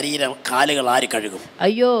നാറിയ ശരീരം കാലുകൾ ആര് കഴുകും?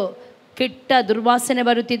 ಅಯ್ಯೋ, ಕೆಟ್ಟ ದುರ್ವಾಸನೆ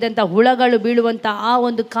ಬರುತ್ತಿದ್ದಂತ ಹುಳಗಳು ಬೀಳುವಂತ ಆ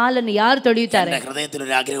ಒಂದು ಕಾಲನ್ನು ಯಾರು ತೊಳೆಯುತ್ತಾರೆ? ഹൃദയത്തിൽ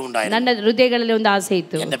ഒരു ആഗ്രഹം ഉണ്ടായിരുന്നു. ನನ್ನ ಹೃದಯಗಳಲ್ಲಿ ಒಂದು ಆಸೆ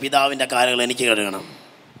ಇತ್ತು. എൻ്റെ പിതാവിൻ്റെ കാലുകൾ എനിക്ക് കഴുകണം,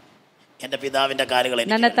 എൻ്റെ പിതാവിൻ്റെ കാലുകൾ,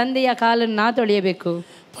 ನನ್ನ ತಂದೆಯ ಕಾಲನ್ನು ನಾ ತೊಳೆಯಬೇಕು.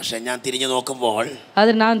 പക്ഷെ ഞാൻ തിരിഞ്ഞു നോക്കുമ്പോൾ,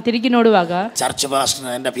 ಆದ್ರೆ ನಾನು ತಿರುಗಿ ನೋಡುವಾಗ ചർച്ച് പാസ്റ്റർ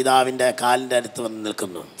എൻ്റെ പിതാവിൻ്റെ കാലിൻ്റെ അടുത്ത് വന്ന്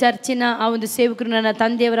നിൽക്കുന്നു. ಚರ್ಚಿನ ಆ ಒಂದು ಸೇವಕರು ನನ್ನ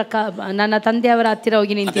ತಂದೆಯವರ ಹತ್ತಿರ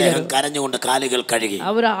ಹೋಗಿ ನಿಂತಿದ್ದರು. കരഞ്ഞുകൊണ്ട് കാലുകൾ കഴുകി.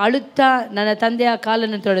 ಅವರು ಅಳುತ್ತಾ ನನ್ನ ತಂದೆಯ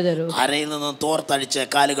ಕಾಲನ್ನು ತೊಳೆದರು. അരയിൽ നിന്നും തോർത്തടിച്ച്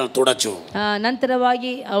കാലുകൾ തുടച്ചു.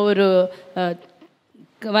 ನಂತರವಾಗಿ ಅವರು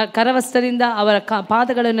ಕರವಸ್ತ್ರದಿಂದ ಅವರ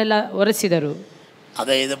ಪಾದಗಳನ್ನೆಲ್ಲ ಒರೆಸಿದರು.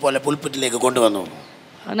 ಅದೇ ಇದುപോലെ പുൽപിറ്റിലേക്ക് കൊണ്ടുവന്നു.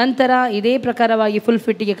 ನಂತರ ಇದೇ ಪ್ರಕಾರವಾಗಿ ಫುಲ್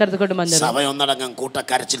ಫಿಟ್ಟಿಗೆ ಕರೆದುಕೊಂಡು ಬಂದರು. സഭയൊന്നടങ്കം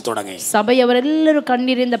കൂട്ടക്കരച്ചിൽ തുടങ്ങി. ಸಭೆಯವರೆಲ್ಲರೂ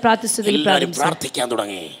ಕಣ್ಣೀರಿಂದ പ്രാർത്ഥിക്കാൻ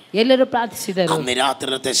തുടങ്ങി. ಎಲ್ಲರೂ ಪ್ರಾರ್ಥಿಸಿದರು. അന്ന്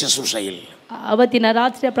രാത്രിയിലത്തെ ശുശ്രൂഷയിൽ, ಅವತ್ತಿನ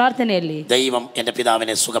ರಾತ್ರಿಯ ಪ್ರಾರ್ಥನೆಯಲ್ಲಿ ദൈവം എൻ്റെ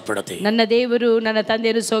പിതാവിനെ സുഖപ്പെടുത്തി. ನನ್ನ ದೇವರು ನನ್ನ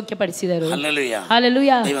ತಂದೆಯನ್ನು ಸೌಖ್ಯಪಡಿಸಿದರು. ഹല്ലേലൂയ.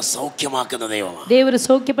 ಹಲ್ಲೆಲೂಯಾ. ദൈവം സൗഖ്യമാക്കുന്ന ദൈവമാണ്. ದೇವರು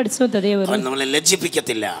ಸೌಖ್ಯಪಡಿಸುವಂತ ದೇವರು. അവൻ നമ്മളെ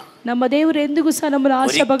ലജ്ജിപ്പിക്കത്തില്ല. ನಮ್ಮ ದೇವರು ಎಂದಿಗೂ ಸಹ ನಮ್ಮನ್ನು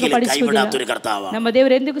ಆಶಾಭಂಗಪಡಿಸುವುದಿಲ್ಲ. ನಮ್ಮ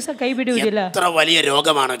ದೇವರು ಎಂದಿಗೂ ಸಹ ಕೈ ಬಿಡುವುದಿಲ್ಲ. എത്ര വലിയ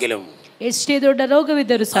രോഗമാണെങ്കിലും, ಎಷ್ಟೇ ದೊಡ್ಡ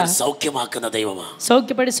ರೋಗವಿದ್ದರೂ ಸಹ സൗഖ്യമാക്കുന്ന ദൈവമാണ്.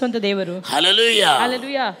 ಸೌಖ್ಯಪಡಿಸುವಂತ ದೇವರು. ഹല്ലേലൂയ.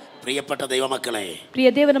 ಹಲ್ಲೆಲೂಯಾ. പ്രിയപ്പെട്ട ദൈവമക്കളെ, ಪ್ರಿಯ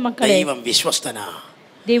ದೇವರ ಮಕ್ಕಳೇ, ദൈവം വിശ്വസ്തനാ.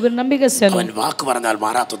 ದೇವರು ನಂಬಿಗಸ್ತನು. അവൻ വാക്ക് പറഞ്ഞാൽ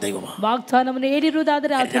മാറാത്ത ദൈവമാണ്. ವಾಗ್ದಾನವನ್ನು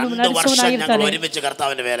ಹೇಳಿರುವುದಾದರೆ ಆತನು 2 ವರ್ಷ ನಡೆಸುವವನಾಗಿರ್ತಾನೆ. ഒരുമിച്ച്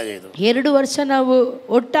കർത്താവിന്റെ വേല ചെയ്തു. 2 ವರ್ಷ ನಾವು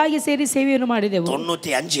ಒಟ್ಟಾಗಿ ಸೇರಿ ಸೇವೆಯನ್ನು ಮಾಡಿದೆವು.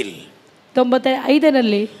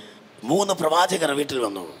 95ರಲ್ಲಿ 3 പ്രവാചകർ വീട്ടിൽ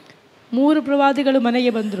വന്നു. 3 ಪ್ರವಾದಿಗಳು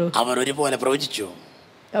ಮನೆಗೆ ಬಂದರು. അവർ ഒരുപോലെ പ്രവചിച്ചു.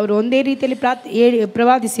 ಅವರು ಒಂದೇ ರೀತಿಯಲ್ಲಿ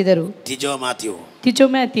ಪ್ರವಾದಿಸಿದರು. ടിജോ മാത്യു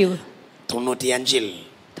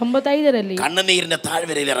 95ರಲ್ಲಿ കണ്ണുനീരിന്റെ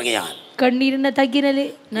താഴ്വരയിൽ ഇറങ്ങിയാൽ, ಕಣ್ಣೀರಿನ ತಗ್ಗಿನಲ್ಲಿ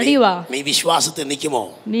ನಡೆಯುವ, നീ വിശ്വാസത്തിൽ നിൽക്കുമോ?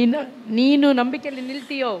 ನೀನು ನಂಬಿಕೆಯಲ್ಲಿ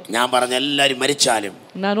ನಿಲ್ತೀಯೋ? ഞാൻ പറഞ്ഞ എല്ലാരും മരിച്ചാലും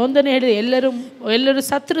ನಾನು ಒಂದನ್ನು ಹೇಳಿದೆ, ಎಲ್ಲರೂ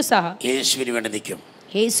ಸತ್ರು ಸಹ യേശുവിന് വേണ്ടി നിൽക്കും.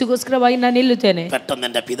 ಯೇಸುಗೋಸ್ಕರವಾಗಿ ನಾನು ನಿಲ್ಲುತ್ತೇನೆ. പെട്ടെന്ന്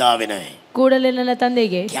എൻ്റെ പിതാവിനെ ಕೂಡಲೇ ನನ್ನ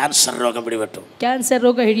ತಂದೆಗೆ ക്യാൻസർ രോഗം പിടിപെട്ടു. ಕ್ಯಾನ್ಸರ್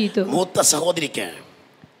ರೋಗ ಹಿಡಿಯಿತು. മൂത്ത സഹോദരിക്ക്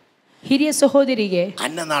ಹಿರಿಯ ಸಹೋದರಿಗೆ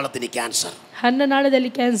ಅನ್ನನಾಳത്തിന് ಕ್ಯಾನ್ಸರ್. ಅನ್ನನಾಳದಲ್ಲಿ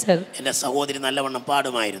ಕ್ಯಾನ್ಸರ್. എന്റെ സഹോദരി നല്ലവണ്ണം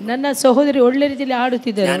പാടുമായിരുന്നു. ನನ್ನ ಸಹೋದರಿ ಒಳ್ಳೆ ರೀತಿಯಲ್ಲಿ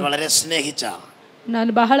ಆಡುತ್ತಿದ್ದರು. ഞാൻ വളരെ സ്നേഹിച്ച,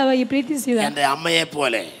 ನಾನು ಬಹಳವಾಗಿ ಪ್ರೀತಿಸಿದ, എന്റെ അമ്മയെ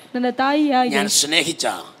പോലെ ನನ್ನ ತಾಯಿಯಾಗಿ ഞാൻ സ്നേഹിച്ച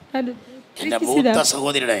ನಾನು എന്റെ മൂത്ത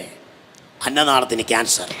സഹോദരിയുടെ ಅನ್ನനാളത്തിന്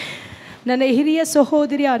ക്യാൻസർ. ನನ್ನ ಹಿರಿಯ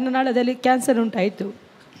ಸಹೋದರಿಯ ಅನ್ನನಾಳದಲ್ಲಿ ಕ್ಯಾನ್ಸರ್ ಉಂಟಾಯಿತು.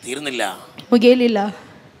 തീർന്നില്ല, ಮುಗಿಯಲಿಲ್ಲ.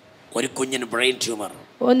 ഒരു കുഞ്ഞിന് ബ്രെയിൻ ട്യൂമർ.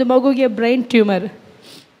 ಒಂದು ಮಗುಗೆ ಬ್ರೈನ್ ಟ್ಯೂಮರ್.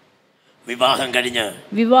 വിവാഹം കഴിഞ്ഞ്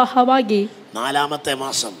ವಿವಾಹವಾಗಿ 4ാമത്തെ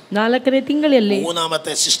മാസം 4ನೇ ತಿಂಗಳಲ್ಲಿ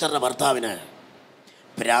 3ാമത്തെ സിസ്റ്ററുടെ ഭർത്താവിന്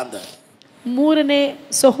ഭ്രാന്ത്. 3ನೇ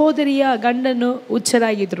സഹോദരിಯ ಗಂಡನು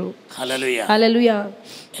ಹುಚ್ಚರಾಗಿದ್ರು. ഹല്ലേലൂയ. ಹಲ್ಲೆಲೂಯಾ.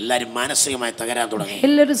 എല്ലാരും മാനസികമായി തകരാൻ തുടങ്ങി.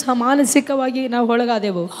 ಎಲ್ಲರೂ ಸಹ ಮಾನಸಿಕವಾಗಿ ನಾವು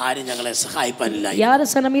ಒಳಗಾದೆವು. ആരും ഞങ്ങളെ സഹായിക്കാനില്ല. ಯಾರು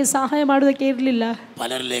ಸಹ ನಮಗೆ ಸಹಾಯ ಮಾಡೋದಕ್ಕೆ ಇರಲಿಲ್ಲ.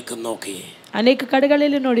 പലരിലേക്കും നോക്കി ಅನೇಕ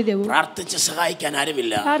ಕಡೆಗಳಲ್ಲಿ ನೋಡಿದೆವು. പ്രാർത്ഥിച്ച് സഹായിക്കാൻ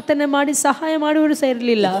ആരുമില്ല. ಪ್ರಾರ್ಥನೆ ಮಾಡಿ ಸಹಾಯ ಮಾಡುವವರು ಸಹ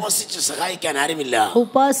ಇರಲಿಲ್ಲ. ഉപവസിച്ച് സഹായിക്കാൻ ആരുമില്ല.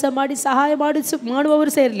 ಉಪವಾಸ ಮಾಡಿ ಸಹಾಯ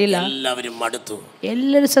ಮಾಡುವವರು ಸಹ ಇರಲಿಲ್ಲ. എല്ലാവരും മടുത്തു.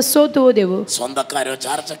 ಎಲ್ಲರೂ ಸಹ ಸೋತು ಹೋದೆವು. സ്വന്തക്കാരോ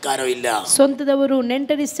ചാർച്ചക്കാരോ ഇല്ല. ಸ್ವಂತದವರು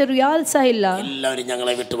ನೆಂಟರಿಸ್ತರು ಯಾರು ಸಹ ಇಲ್ಲ. എല്ലാവരും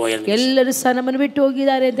ഞങ്ങളെ വിട്ടുപോയത്. ಎಲ್ಲರೂ ಸಹ ನಮ್ಮನ್ನು ಬಿಟ್ಟು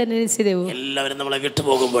ಹೋಗಿದ್ದಾರೆ ಅಂತ ನೆನೆಸಿದೆವು. എല്ലാവരും നമ്മളെ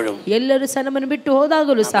വിട്ടുപോകുമ്പോഴും ಎಲ್ಲರೂ ಸಹ ನಮ್ಮನ್ನು ಬಿಟ್ಟು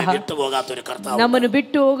ಹೋದಾಗಲೂ ಸಹ വിട്ടുപോകാത്തൊരു കർത്താവ്, ನಮ್ಮನ್ನು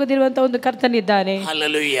ಬಿಟ್ಟು ಹೋಗದಿರುವಂತ ಒಂದು ಕರ್ತನಿದ್ದಾನೆ.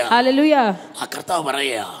 ഹല്ലേലൂയ. ಹಲ್ಲೆಲೂಯಾ. ആ കർത്താവ്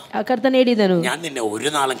പറയാ, ಆ ಕರ್ತನ ಹೇಳಿದನು, ഞാൻ നിന്നെ ഒരു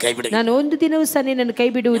നാളും കൈവിടില്ല. ನಾನು ಒಂದು ದಿನವೂ ಸಹ ನಿನ್ನನ್ನು ಕೈ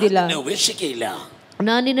ಬಿಡುವುದಿಲ್ಲ. നിന്നെ ഉപേക്ഷിക്കയില്ല.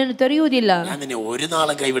 ನಾನು ನಿನ್ನನ್ನು ತೊರೆಯುವುದಿಲ್ಲ. ഞാൻ നിന്നെ ഒരു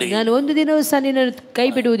നാളും കൈവിടില്ല. ನಾನು ಒಂದು ದಿನವೂ ಸಹ ನಿನ್ನನ್ನು ಕೈ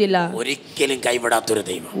ಬಿಡುವುದಿಲ್ಲ. ഒരിക്കലും കൈവിടാത്തൊരു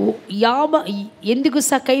ദൈവം, ಎಂದಿಗೂ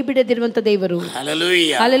ಸಹ ಕೈ ಬಿಡದಿರುವಂತ ದೇವರು.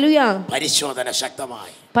 ഹല്ലേലൂയ. ಹಲ್ಲೆಲೂಯಾ. പരിശോധന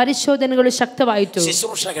ശക്തമായി. ಪರಿಶೋಧನೆಗಳು ಶಕ್ತವಾಯಿತು.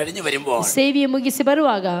 ശുശ്രൂഷ കഴിഞ്ഞു വരുമ്പോൾ ಸೇವೆಯ ಮುಗಿಸಿ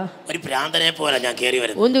ಬರುವಾಗ ഒരു ഭ്രാന്തനെ പോലെ ഞാൻ കേറി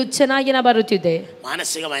വരുന്നു. ಒಂದು ಹುಚ್ಚನಾಗಿ ನಾ ಬರುತ್ತಿದ್ದೆ.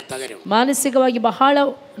 മാനസികമായി തകരും. ಮಾನಸಿಕವಾಗಿ ಬಹಳ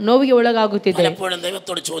ನೋವಿಗೆ ಒಳಗಾಗುತ್ತಿದ್ದೆ. പലപ്പോഴും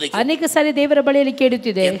ദൈവത്തോട് ചോദിക്കും, ಅನೇಕ ಸಾರಿ ದೇವರ ಬಳಿಯಲ್ಲಿ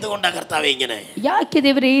ಕೇಳುತ್ತಿದೆ, എന്തുകൊണ്ടാ കർത്താവേ ഇങ്ങനെ? ಯಾಕೆ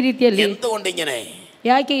ದೇವರೇ ಈ ರೀತಿಯಲ್ಲಿ? എന്തുകൊണ്ട് ഇങ്ങനെ?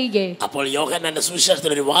 ಯಾಕೆ ಹೀಗೆ? അപ്പോൾ യോഹന്നാന്റെ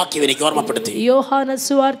സുവിശേഷത്തിൽ ഒരു വാക്യം എനിക്ക് ഓർമ്മപ്പെടുത്തി. ಯೋಹಾನ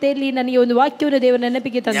ಸುವಾರ್ತೆಯಲ್ಲಿ ನನಗೆ ಒಂದು ವಾಕ್ಯವನ್ನು ದೇವರ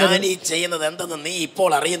ನೆನಪಿಗೆ ತಂದರು. ഞാൻ ಈ ചെയ്യുന്നത് എന്തെന്ന് നീ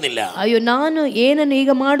ഇപ്പോൾ അറിയുന്നില്ല. ಅಯ್ಯೋ, ನಾನು ಏನನ್ನು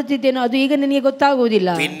ಈಗ ಮಾಡುತ್ತಿದ್ದೇನೋ ಅದು ಈಗ ನನಗೆ ಗೊತ್ತಾಗುವುದಿಲ್ಲ,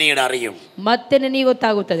 പിന്നീട് അറിയും. ಮತ್ತೆ ನನಗೆ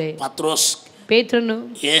ಗೊತ್ತಾಗುತ್ತದೆ. പത്രോസ് ಪೇತ್ರನು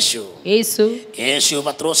യേശു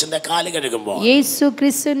പത്രോസിന്റെ കാല് കഴുകുമ്പോൾ, ಯೇಸು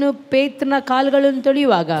ಕ್ರಿಸ್ತನು ಪೇತ್ರನ ಕಾಲುಗಳನ್ನು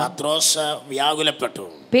ತೊಳೆಯುವಾಗ പത്രോസ് വ്യാകുലപ്പെട്ടു.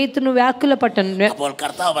 ಪೇತ್ರನು ವ್ಯಾಕುಲಪಟ್ಟನು. അപ്പോൾ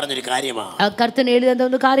കർത്താവ് പറഞ്ഞൊരു കാര്യമാണ്, ಆ ಕರ್ತನು ಹೇಳಿದಂತ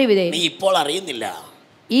ಒಂದು ಕಾರ್ಯವಿದೆ. നീ ഇപ്പോൾ അറിയുന്നില്ല,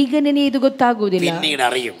 ಈಗ ನಿನಗೆ ಇದು ಗೊತ್ತಾಗುವುದಿಲ್ಲ, പിന്നീട്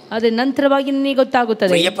അറിയും. ಅದು ನಂತರವಾಗಿ ನಿನಗೆ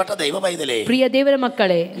ಗೊತ್ತಾಗುತ್ತದೆ. പ്രിയപ്പെട്ട ദൈവമൈതലേ, ಪ್ರಿಯ ದೇವರ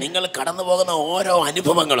ಮಕ್ಕಳೇ, നിങ്ങൾ കടന്നു പോകുന്ന ഓരോ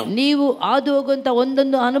അനുഭവങ്ങളും, ನೀವು ಹಾದು ಹೋಗುವಂತ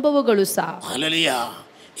ಒಂದೊಂದು ಅನುಭವಗಳು ಸಹ, ഹല്ലേലൂയ,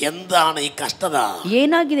 എന്താണ് ഈ കഷ്ടത?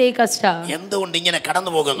 ಏನಾಗಿದೆ ಈ ಕಷ್ಟ? എന്തുകൊണ്ട് ഇങ്ങനെ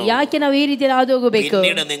കടന്നു പോകുന്നു? ಯಾಕೆ ನಾವು ಈ ರೀತಿ ಹಾದು ಹೋಗಬೇಕು?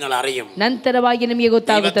 പിന്നീട് നിങ്ങൾ അറിയും. ನಂತರವಾಗಿ ನಿಮಗೆ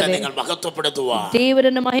ಗೊತ್ತಾಗುತ್ತದೆ. നിങ്ങൾ മഹത്വപ്പെടുത്തുവാൻ,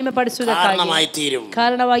 ದೇವರನ್ನು ಮಹಿಮೆ ಪಡಿಸುವುದಕ್ಕಾಗಿ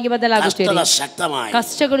ಕಾರಣವಾಗಿ ಬದಲಾಗುತ್ತೀರಿ.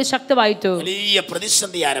 ಕಷ್ಟಗಳು ಶಕ್ತವಾಯಿತು. വലിയ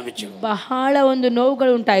പ്രതിസന്ധി ആരംഭിച്ചു. ಬಹಳ ಒಂದು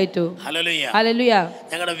ನೋವುಗಳು ಉಂಟಾಯಿತು. ಹಲ್ಲೆಲೂಯಾ.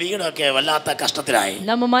 ഞങ്ങളുടെ വീടൊക്കെ വല്ലാത്ത കഷ്ടത്തിലായി.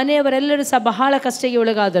 ನಮ್ಮ ಮನೆಯವರೆಲ್ಲರೂ ಸಹ ಬಹಳ ಕಷ್ಟಕ್ಕೆ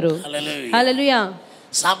ಒಳಗಾದರು. ಹಲ್ಲೆಲೂಯಾ.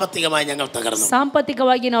 സാമ്പത്തികമായി ഞങ്ങൾ തകർന്നു.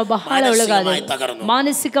 ಸಾಂಪತ್ತಿಕವಾಗಿ ನಾವು ಬಹಳ ಒಳಗಾದೆವು.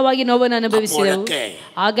 ಮಾನಸಿಕವಾಗಿ ನೋವನ್ನು ಅನುಭವಿಸಿದೆವು.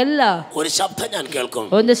 ಆಗೆಲ್ಲ ഒരു ശബ്ദം ഞാൻ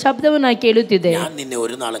കേൾക്കും, ಒಂದು ಶಬ್ದವನ್ನು ನಾನು ಕೇಳುತ್ತಿದ್ದೆ, ഞാൻ നിന്നെ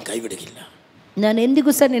ഒരു നാളും കൈവിടുകില്ല, ನಾನು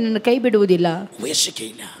ಎಂದಿಗೂ ಸಹ ನಿನ್ನನ್ನು ಕೈ ಬಿಡುವುದಿಲ್ಲ,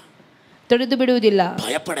 ഉപേക്ഷിക്കയില്ല, ತೊಡೆದು ಬಿಡುವುದಿಲ್ಲ,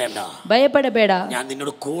 ഭയപ്പെടേണ്ട, ಭಯಪಡಬೇಡ, ഞാൻ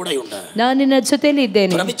നിന്നോട് കൂടെയുണ്ട്, ನಾನು ನಿನ್ನ ಜೊತೆಯಲ್ಲಿ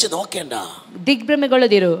ಇದ್ದೇನೆ, ഭ്രമിച്ചു നോക്കേണ്ട,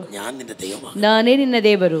 ದಿಗ್ಭ್ರಮೆಗೊಳ್ಳದಿರು, ഞാൻ നിന്റെ ദൈവമാണ്, ನಾನೇ ನಿನ್ನ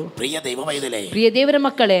ದೇವರು. പ്രിയ ദൈവമൈതലേ, ಪ್ರಿಯ ದೇವರ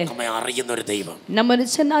ಮಕ್ಕಳೇ, നമ്മെ അറിയുന്ന ഒരു ദൈവം, ನಮ್ಮನ್ನು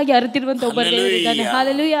ಚೆನ್ನಾಗಿ ಅರಿತಿರುವಂತ ಒಬ್ಬ ದೇವರಿದ್ದಾನೆ.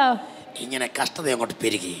 ಹಲ್ಲೆಲೂಯಾ. ഇങ്ങനെ കഷ്ടത അങ്ങോട്ട്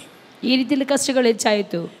പെരുകി. ಈ ರೀತಿಯಲ್ಲಿ ಕಷ್ಟಗಳು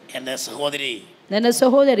ಹೆಚ್ಚಾಯಿತು. എന്റെ സഹോദരി, ನನ್ನ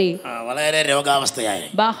ಸಹೋದರಿ വളരെ രോഗാവസ്ഥയായി,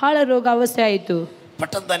 ಬಹಳ ರೋಗಾವಸ್ಥೆ ಆಯಿತು.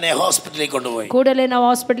 പെട്ടെന്ന് തന്നെ ഹോസ്പിറ്റലിൽ കൊണ്ടുപോയി. ಕೂಡಲೇ ನಾವು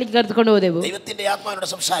ಹಾಸ್ಪಿಟಲ್ಗೆ ಕರೆದುಕೊಂಡು ಹೋದೆವು. ദൈവത്തിന്റെ ആത്മാവിനോട്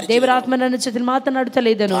സംസാരിച്ചു. ದೇವರ ಆತ್ಮ ನನ್ನ ಜೊತೆ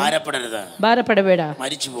ಮಾತನಾಡುತ್ತಲೇ ಇದ್ದನು. ಭಾರಪಡಬೇಡ,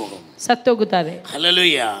 മരിച്ചു പോകും, ಸತ್ತೋಗುತ್ತಾರೆ.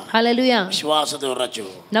 ഹല്ലേലൂയ. ಹಲ್ಲೆಲೂಯಾ. വിശ്വാസത്തിൽ ഉറച്ചു,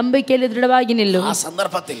 ನಂಬಿಕೆಯಲ್ಲಿ ದೃಢವಾಗಿ ನಿಲ್ಲು.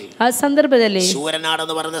 ആ ಸಂದರ್ಭದಲ್ಲಿ ശൂരനാട്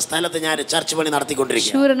എന്ന് പറയുന്ന സ്ഥലത്ത് ഞാൻ ചർച്ച് പണി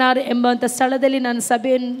നടത്തിക്കൊണ്ടിരിക്കുക. ಶೂರನಾರ್ ಎಂಬಂತ ಸ್ಥಳದಲ್ಲಿ ನಾನು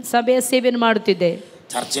ಸಭೆಯ ಸೇವೆಯನ್ನು ಮಾಡುತ್ತಿದ್ದೆ.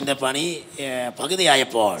 ചർച്ചിന്റെ പണി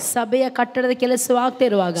പകുതിയായപ്പോൾ, ಸಭೆಯ ಕಟ್ಟಡದ ಕೆಲಸವಾಗ್ತಾ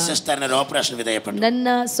ಇರುವಾಗ സിസ്റ്ററിന് ഒരു ഓപ്പറേഷൻ വിധേയപ്പെട്ടു. ನನ್ನ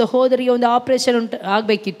ಸಹೋದರಿಗೆ ಒಂದು ಆಪರೇಷನ್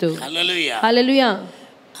ಆಗ್ಬೇಕಿತ್ತು. ಹಲ್ಲೆಲೂಯಾ.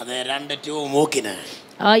 അത് 2 ട്യൂബ് മൂക്കിന്,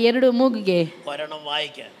 ಆ 2 ಮೂಗಿಗೆ, ഒരെണ്ണം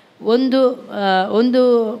വായിക്ക്, ಒಂದು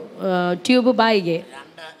ಟ್ಯೂಬ್ ಬಾಯಿಗೆ,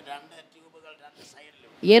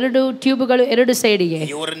 2 ಟ್ಯೂಬ್ಗಳು 2 ಸೈಡಿಗೆ,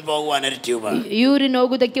 യൂറിൻ പോകുവാൻ ഒരു ട്യൂബ്, ಯೂರಿನ್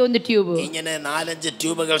ಹೋಗುವುದಕ್ಕೆ ಒಂದು ಟ್ಯೂಬ್. ഇങ്ങനെ 4-5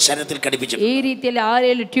 ട്യൂബുകൾ ശരീരത്തിൽ ഘടിപ്പിച്ചു. ಈ ರೀತಿಯಲ್ಲಿ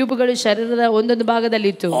 6-7 ಟ್ಯೂಬ್ಗಳು ಶರೀರದ ಒಂದೊಂದು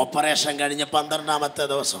ಭಾಗದಲ್ಲಿತ್ತು. ഓപ്പറേഷൻ കഴിഞ്ഞ 12ാമത്തെ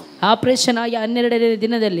ദിവസം, ಆಪರೇಷನ್ ಆಗಿ 12ನೇ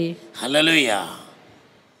ದಿನದಲ್ಲಿ, ഹല്ലേലൂയ,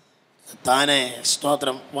 താനെ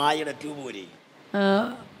സ്തോത്രം, വായുടെ ട്യൂബ് ഊരി,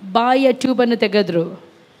 ಬಾಯಿಯ ಟ್ಯೂಬ್ ಅನ್ನು ತೆಗೆದ್ರು.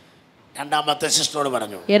 രണ്ടാമത്തെ സിസ്റ്ററോട്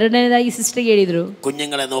പറഞ്ഞു, ಎರಡನೇದಾಗಿ ಸಿಸ್ಟರ್ಗೆ ಹೇಳಿದ್ರು,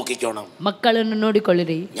 കുഞ്ഞുങ്ങളെ നോക്കിക്കോണം, ಮಕ್ಕಳನ್ನು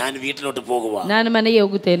ನೋಡಿಕೊಳ್ಳಿರಿ, ഞാൻ വീട്ടിലോട്ട് പോകുക, ನಾನು ಮನೆಗೆ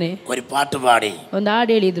ಹೋಗುತ್ತೇನೆ. ഒരു പാട്ട് പാടി ಒಂದು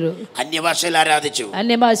ಹಾಡು ಹೇಳಿದ್ರು, അന്യഭാഷയിൽ ആരാധിച്ചു.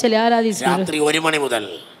 ಅನ್ಯ ഭാಷೆಯಲ್ಲಿ ಆರಾಧಿಸಿದ್ರು. രാത്രി 1 മണി മുതൽ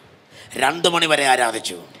 2 മണി വരെ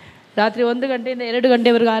ആരാധിച്ചു. ರಾತ್ರಿ 1 ಗಂಟೆಯಿಂದ 2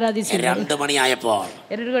 ಗಂಟೆವರೆಗೂ ಆರಾಧಿಸಿದ್ರು. 2 മണിയായപ്പോൾ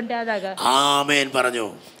 2 ಗಂಟೆ ಆದಾಗ ആമേൻ പറഞ്ഞു,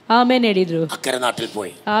 ಆಮೇನ್ ಹೇಳಿದ್ರು. അക്കരെ നാട്ടിൽ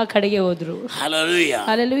പോയി ಆ ಕಡೆಗೆ ಹೋದ್ರು. Hallelujah,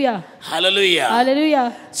 hallelujah, hallelujah. Hallelujah.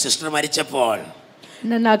 Sister മരിച്ചപ്പോൾ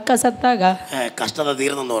ನನ್ನ ಅಕ್ಕ ಸತ್ತಾಗ കഷ്ടത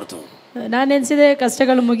തീർന്നെന്ന് ഓർത്തു. ನಾನು ಎನಿಸಿದೆ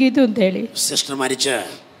ಕಷ್ಟಗಳು ಮುಗಿಯಿತು ಅಂತ ಹೇಳಿ. സിസ്റ്റർ മരിച്ച്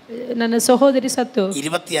ನನ್ನ ಸಹೋದರಿ ಸತ್ತು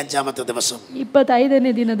 25ാമത്തെ ദിവസം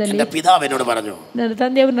 25ನೇ ದಿನದಲ್ಲಿ എൻ്റെ പിതാവ് എന്നോട് പറഞ്ഞു, ನನ್ನ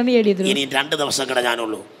ತಂದೆಯವರು ನನಗೆ ಹೇಳಿದ್ರು, ഇനി 2 ദിവസം കൂടെ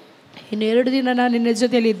ഞാനുള്ളൂ, ಇನ್ನು 2 ದಿನ ನಾನು ನಿನ್ನ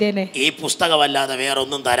ಜೊತೆಯಲ್ಲಿ ಇದ್ದೇನೆ, ഈ പുസ്തകമല്ലാതെ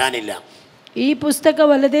വേറൊന്നും തരാനില്ല. ಈ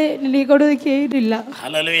ಪುಸ್ತಕವಲ್ಲದೆ ನಿನಗೆ ಕೊಡೋದಕ್ಕೆ ಏನಿಲ್ಲ.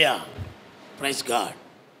 Hallelujah, praise God.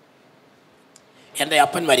 എൻ്റെ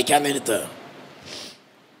അപ്പൻ മരിക്കാൻ നേരത്ത്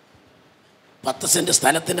 10 സെന്റ്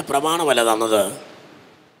സ്ഥലത്തിൻ്റെ പ്രമാണമല്ല തന്നത്,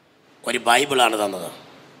 ഒരു ബൈബിളാണ് തന്നത്.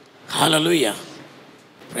 ഹല്ലേലൂയ.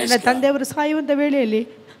 ನನ್ನ ತಂದೆಯವರು ಸಾಯುವಂಥ ವೇಳೆಯಲ್ಲಿ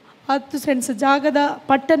 10 ಸೆಂಟ್ಸ್ ಜಾಗದ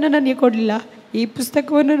ಪಟ್ಟನ್ನು ನನಗೆ ಕೊಡಲಿಲ್ಲ, ಈ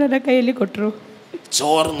ಪುಸ್ತಕವನ್ನು ನನ್ನ ಕೈಯಲ್ಲಿ ಕೊಟ್ಟರು.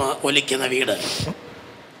 ചോർന്ന് ഒലിക്കുന്ന വീട്,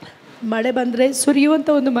 ಮಳೆ ಬಂದರೆ ಸುರಿಯುವಂಥ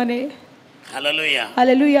ಒಂದು ಮನೆ. ഹല്ലേലൂയ.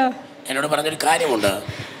 ಹಲ್ಲೆಲೂಯ. എന്നോട് പറഞ്ഞൊരു കാര്യമുണ്ട്,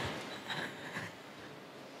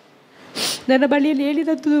 ನನ್ನ ಬಳಿಯಲ್ಲಿ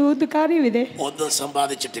ಹೇಳಿದಂಥ ಒಂದು ಕಾರ್ಯವಿದೆ. ഒന്നും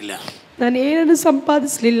സമ്പാദിച്ചിട്ടില്ല. ನಾನು ಏನನ್ನು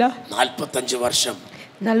ಸಂಪಾದಿಸಲಿಲ್ಲ. 45 വർഷം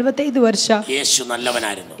 45 ವರ್ಷ യേശു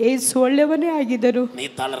നല്ലവനായിരുന്നു. ಯೇಸು ಒಳ್ಳೆಯವನೇ ಆಗಿದ್ದರು. നീ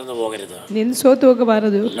തളർന്നു പോകരുത്. ನೀನು ಸೋತು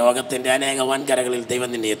ಹೋಗಬಾರದು. ലോകത്തിന്റെ അനേക വൻകരകളിൽ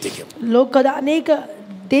ദൈവം നിന്നെ എത്തിക്കും. ಲೋಕದ ಅನೇಕ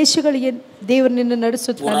ದೇಶಗಳಿಗೆ ದೇವರು ನಿನ್ನ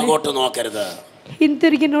ನಡೆಸುತ್ತಾನೆ. പുറകോട്ട് നോക്കരുത്,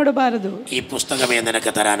 ಹಿಂತಿರುಗಿ ನೋಡಬಾರದು. ഈ പുസ്തകമേ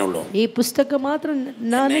നിനക്ക് തരാനുള്ളൂ. ಈ ಪುಸ್ತಕ ಮಾತ್ರ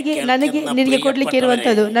ನನಗೆ ನಿನಗೆ ಕೊಡ್ಲಿಕ್ಕೆ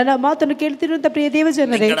ಇರುವಂತದ್ದು. ನನ್ನ ಮಾತನ್ನು ಕೇಳ್ತಿರುವಂತ ಪ್ರಿಯ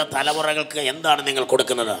ದೇವಜನರೇ, നിങ്ങളുടെ തലമുറകൾക്ക് എന്താണ് നിങ്ങൾ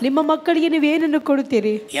കൊടുക്കുന്നത്? ನಿಮ್ಮ ಮಕ್ಕಳಿಗೆ ನೀವು ಏನನ್ನು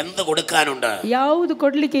ಕೊಡುತ್ತೀರಿ? എന്ത് കൊടുക്കാനുണ്ട്? ಯಾವುದು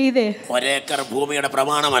ಕೊಡ್ಲಿಕ್ಕೆ ಇದೆ? 1 ഏക്കർ ഭൂമിയുടെ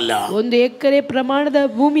പ്രമാണമല്ല, 1 ಎಕರೆ ಪ್ರಮಾಣದ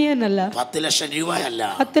ಭೂಮಿಯನ್ನಲ್ಲ, 10 ലക്ഷം രൂപയല്ല,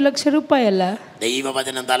 10 ಲಕ್ಷ ರೂಪಾಯಿ ಅಲ್ಲ.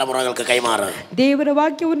 ദൈവവചനം തലമുറകൾക്ക് കൈമാറ്. ದೇವರ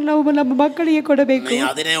ವಾಕ್ಯವನ್ನು ನಾವು ನಮ್ಮ ಮಕ್ಕಳಿಗೆ ಕೊಡಬೇಕು. നീ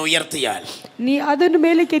അതിനെ ഉയർത്തിയാൽ, ನೀ ಅದನ್ನು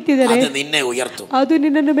ಮೇಲಕ್ಕೆ ಎತ್ತಿದರೆ അത് നിന്നെ ഉയർത്തും. ಅದು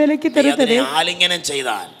ನಿನ್ನನ್ನು ಮೇಲಕ್ಕೆ ತರುತ್ತದೆ. ആലിംഗനം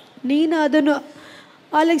ചെയ്താൽ, ನೀನು ಅದನ್ನು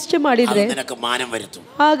ಆಲಕ್ಷ್ಯ ಮಾಡಿದ್ರೆ നിനക്ക് മാനം വരുത്തും.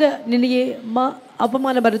 ಆಗ ನಿನಗೆ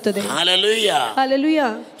ಅಪಮಾನ ಬರುತ್ತದೆ. ഹല്ലേലൂയ. ಹಲ್ಲೆಲೂಯ.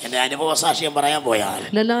 എൻ്റെ അനുഭവ സാക്ഷ്യം പറയാൻ പോയാൽ,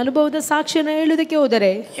 ನನ್ನ ಅನುಭವದ ಸಾಕ್ಷ್ಯನ ಹೇಳುವುದಕ್ಕೆ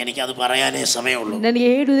ಹೋದರೆ എനിക്കത് പറയാനേ സമയമുള്ളൂ. ನನಗೆ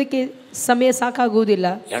ಹೇಳುವುದಕ್ಕೆ ಸಮಯ ಸಾಕಾಗುವುದಿಲ್ಲ.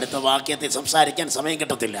 അടുത്ത വാക്യത്തിൽ സംസാരിക്കാൻ സമയം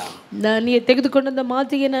കിട്ടത്തില്ല. ನಾನು ತೆಗೆದುಕೊಂಡ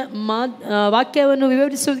ಮಾತಿಗೆ ವಾಕ್ಯವನ್ನು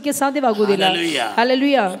ವಿವರಿಸುವುದಕ್ಕೆ ಸಾಧ್ಯವಾಗುವುದಿಲ್ಲ.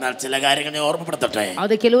 ಹಲ್ಲೆಲೂಯ. എന്നാൽ ചില കാര്യങ്ങൾ ഞാൻ ഓർമ്മപ്പെടുത്തട്ടെ.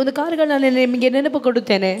 ಅದು ಕೆಲವೊಂದು ಕಾರ್ಯಗಳನ್ನು ನಾನು ನಿಮಗೆ ನೆನಪು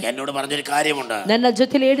ಕೊಡುತ್ತೇನೆ. എന്നോട് പറഞ്ഞൊരു കാര്യമുണ്ട്, ನನ್ನ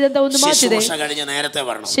ಜೊತೆಲಿ ಹೇಳಿದಂತ ಒಂದು ಮಾತಿದೆ. ശുശ്രൂഷ കഴിഞ്ഞ് നേരത്തെ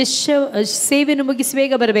വരണം. ಸೇವೆಯನ್ನು ಮುಗಿಸಿ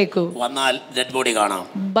ಬೇಗ ಬರಬೇಕು. വന്നാൽ ഡെഡ് ബോഡി കാണാം.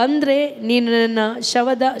 ಬಂದ್ರೆ ನೀನು ನನ್ನ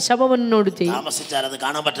ಶವವನ್ನು ನೋಡುತ್ತಿ. താമസിച്ചാൽ അത്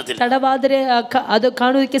കാണാൻ പറ്റത്തില്ല. ತಡವಾದರೆ ಅದು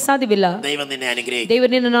ಕಾಣುವುದಕ್ಕೆ ಸಾಧ್ಯವಿಲ್ಲ. ദൈവം നിന്നെ അനുഗ്രഹിക്കും.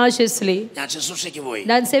 ದೇವರು ನಿನ್ನನ್ನು ಆಶೀರ್ವದಿಸಲಿ. ഞാൻ ശുശ്രൂഷയ്ക്ക് പോയി,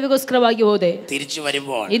 ನಾನು ಸೇವೆಗೋಸ್ಕರವಾಗಿ ಹೋದೆ. തിരിച്ചു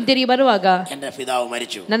വരുമ്പോൾ ಹಿಂತಿರುಗಿ ಬರುವಾಗ എൻ്റെ പിതാവ്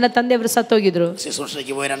മരിച്ചു. ನನ್ನ ತಂದೆಯವರು ಸತ್ತೋಗಿದ್ರು.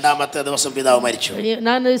 ശുശ്രൂഷയ്ക്ക് പോയി 2ാമത്തെ ദിവസം പിതാവ് മരിച്ചു.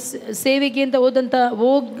 ನಾನು ಸೇವೆಗೆ ಅಂತ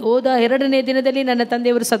ಹೋದ 2ನೇ ದಿನದಲ್ಲಿ ನನ್ನ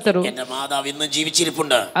ತಂದೆಯವರು ಸತ್ತರು. എൻ്റെ മാതാവ് ഇന്നും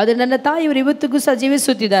ജീവിച്ചിരിപ്പുണ്ട്. ಆದ್ರೆ ನನ್ನ ತಾಯಿಯವರು ಇವತ್ತಿಗೂ ಸಹ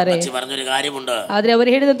ಜೀವಿಸುತ್ತಿದ್ದಾರೆ. പറഞ്ഞൊരു കാര്യമുണ്ട്, ಆದ್ರೆ ಅವರು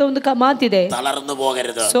ಹೇಳಿದಂತ ಒಂದು ಮಾತಿದೆ, തളർന്നു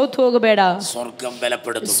പോകരുത്, ಸೋತು ಹೋಗಬೇಡ, സ്വർഗ്ഗം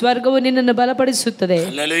ബലപ്പെടുത്തും. ಸ್ವರ್ಗವು ನಿನ್ನನ್ನು ಬಲಪಡಿಸುತ್ತದೆ.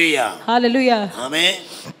 ഹല്ലേലൂയ. ಹಲ್ಲೆಲೂಯ. ആമേൻ.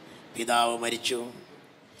 പിതാവ് മരിച്ചു,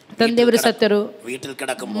 ತಂದೆಯವರು ಸತ್ತರು. വീട്ടിൽ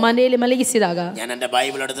കിടക്കുമ്പോൾ ಮನೆಯಲ್ಲಿ ಮಲಗಿಸಿದಾಗ ഞാൻ എൻ്റെ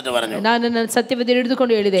ബൈബിൾ എടുത്തിട്ട് പറഞ്ഞു, ನಾನು ನನ್ನ ಸತ್ಯವೇದ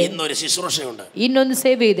ಹಿಡಿದುಕೊಂಡು ಹೇಳಿದೆ, ഇന്നൊരു ശുശ്രൂഷയുണ്ട്, ಇನ್ನೊಂದು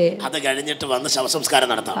ಸೇವೆ ಇದೆ, അത് കഴിഞ്ഞിട്ട് വന്ന് ശവസംസ്കാരം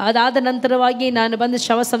നടത്താം. ಅದಾದ ನಂತರವಾಗಿ ನಾನು ಬಂದು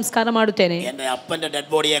ಶವ ಸಂಸ್ಕಾರ ಮಾಡುತ್ತೇನೆ. എൻ്റെ അപ്പൻ്റെ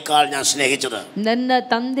ഡെഡ് ബോഡിയേക്കാൾ ഞാൻ സ്നേഹിച്ചത്, ನನ್ನ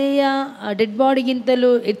ತಂದೆಯ ಡೆಡ್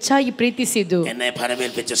ಬಾಡಿಗಿಂತಲೂ ಹೆಚ್ಚಾಗಿ ಪ್ರೀತಿಸಿದ್ದು, എന്നെ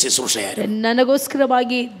ഫലമേൽപ്പിച്ച ശുശ്രൂഷയായിരുന്നു.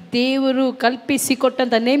 ನನಗೋಸ್ಕರವಾಗಿ ದೇವರು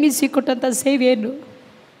ಕಲ್ಪಿಸಿಕೊಟ್ಟಂತ ನೇಮಿಸಿಕೊಟ್ಟಂತ ಸೇವೆಯನ್ನು.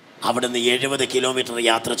 അവിടുന്ന് 70 കിലോമീറ്റർ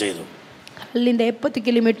യാത്ര ചെയ്തു. ಅಲ್ಲಿಂದ 70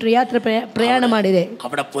 ಕಿಲೋಮೀಟರ್ ಯಾತ್ರೆ ಪ್ರಯಾಣ ಮಾಡಿದೆ.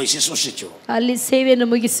 അവിടെ പോയി ശുശ്രൂഷിച്ചു. ಅಲ್ಲಿ ಸೇವೆಯನ್ನು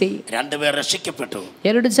ಮುಗಿಸಿ 2 പേർ രക്ഷിക്കപ്പെട്ടു.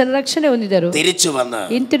 2 ಜನ ರಕ್ಷಣೆ ಹೊಂದಿದರು. തിരിച്ചു വന്ന്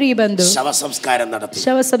ಹಿಂತಿರುಗಿ ಬಂದು ശവസംസ്കാരം നടത്തി.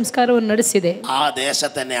 ಶವ ಸಂಸ್ಕಾರವನ್ನು ನಡೆಸಿದೆ. ആ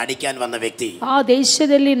ദേശത്തന്നെ അടിക്കാൻ വന്ന വ്യക്തി, ಆ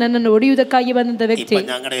ದೇಶದಲ್ಲಿ ನನ್ನನ್ನು ಹೊಡೆಯುವುದಕ್ಕಾಗಿ ಬಂದಂತ ವ್ಯಕ್ತಿ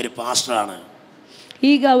ഞങ്ങളുടെ ഒരു പാസ്റ്ററാണ്.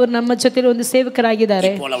 ಈಗ ಅವರು ನಮ್ಮ ಜೊತೆಲಿ ಒಂದು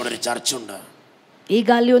ಸೇವಕರಾಗಿದ್ದಾರೆ. ഇപ്പോൾ അവിടെ ഒരു ചർച്ച് ഉണ്ട്.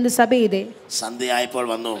 ಈಗ ಅಲ್ಲಿ ಒಂದು ಸಭೆ ಇದೆ. സന്ധ്യയായപ്പോൾ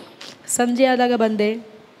വന്നു, ಸಂಜೆ ಆದಾಗ ಬಂದೆ,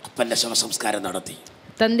 അപ്പന്റെ ശവസംസ്കാരം നടത്തി.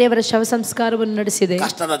 ತಂದೆಯವರ ಶವ ಸಂಸ್ಕಾರವನ್ನು ನಡೆಸಿದೆ.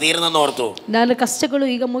 കഷ്ടത തീർന്നെന്ന് ഓർത്തു. ನಾನು ಕಷ್ಟಗಳು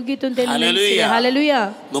ಈಗ ಮುಗೀತು ಅಂತ ഹല്ലേലൂയ. ಹಲ್ಲೆಲೂಯ.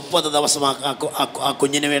 30 ദിവസം ആ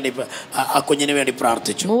കുഞ്ഞിന് വേണ്ടി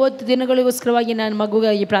പ്രാർത്ഥിച്ചു. 30 ದಿನಗಳಿಗೋಸ್ಕರವಾಗಿ ನಾನು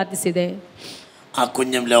ಮಗುಗಾಗಿ ಪ್ರಾರ್ಥಿಸಿದೆ. ആ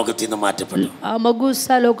കുഞ്ഞും ലോകത്തിൽ നിന്ന് മാറ്റപ്പെട്ടു. ಆ ಮಗು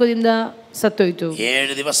ಸಹ ಲೋಕದಿಂದ ಸತ್ತೋಯ್ತು.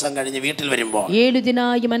 7 ദിവസം കഴിഞ്ഞ് വീട്ടിൽ വരുമ്പോൾ 7 ದಿನ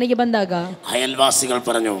ಆಗಿ ಮನೆಗೆ ಬಂದಾಗ അയൽവാസികൾ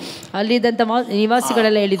പറഞ്ഞു, ಅಲ್ಲಿದ್ದಂತ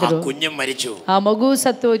ನಿವಾಸಿಗಳೆಲ್ಲ ಹೇಳಿದರು, കുഞ്ഞും മരിച്ചു, ಆ ಮಗು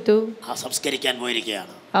ಸತ್ತೋಯ್ತು, സംസ്കരിക്കാൻ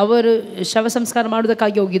പോയിരിക്കുകയാണ്. ಅವರು ಶವ ಸಂಸ್ಕಾರ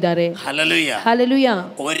ಮಾಡುವುದಕ್ಕಾಗಿ ಹೋಗಿದ್ದಾರೆ. ഹല്ലേലൂയ. ഹല്ലേലൂയ.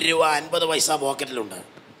 ₹1.50 പോക്കറ്റിലുണ്ട്.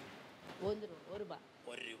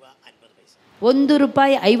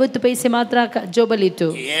 ₹1.50 ಮಾತ್ರ ಜೋಬಲ್ಲಿತ್ತು.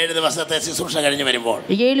 7 ദിവസത്തെ ശുശ്രൂഷ കഴിഞ്ഞ് വരുമ്പോൾ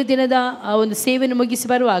 7 ದಿನದ ಆ ಒಂದು ಸೇವೆಯನ್ನು ಮುಗಿಸಿ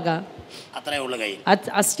ಬರುವಾಗ അത്രേ ഉള്ളു കയ്യിൽ.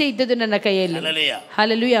 ಅಷ್ಟೇ ಇದ್ದದ್ದು ನನ್ನ ಕೈಯಲ್ಲಿ. ഹല്ലേലൂയ.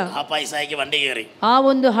 ഹല്ലേലൂയ. ആ പൈസയ്ക്ക് വണ്ടി കയറി ಆ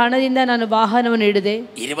ಒಂದು ಹಣದಿಂದ ನಾನು ವಾಹನವನ್ನು ಹಿಡಿದೆ.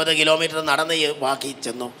 20 കിലോമീറ്റർ നടന്ന് ബാക്കി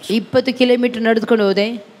ചെന്നു. 20 ಕಿಲೋಮೀಟರ್ ನಡೆದುಕೊಂಡು ಹೋದೆ.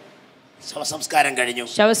 ശവസംസ്കാരം കഴിഞ്ഞു.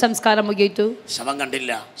 ಶವ ಸಂಸ್ಕಾರ ಮುಗಿಯಿತು. ശവം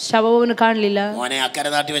കണ്ടില്ല. ಶವವನ್ನು ಕಾಣಲಿಲ್ಲ. മോനെ അക്കരെ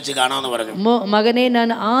നാട്ടി വെച്ച് കാണാമെന്ന് പറഞ്ഞു. ಮಗನೇ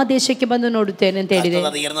ನಾನು ಆ ದೇಶಕ್ಕೆ ಬಂದು ನೋಡುತ್ತೇನೆ ಅಂತ ಹೇಳಿದೆ.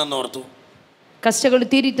 തീർന്നെന്ന് ഓർത്തു. ಕಷ್ಟಗಳು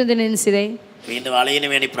ತೀರಿತು ಅಂತ ನೆನೆಸಿದೆ. വീണ്ടും അളിയന്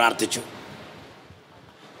വേണ്ടി പ്രാർത്ഥിച്ചു.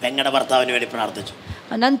 പെങ്ങളുടെ ഭർത്താവിന് വേണ്ടി പ്രാർത്ഥിച്ചു.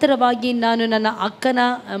 ನಂತರವಾಗಿ ನಾನು ನನ್ನ ಅಕ್ಕನ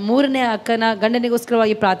 3ನೇ ಅಕ್ಕನ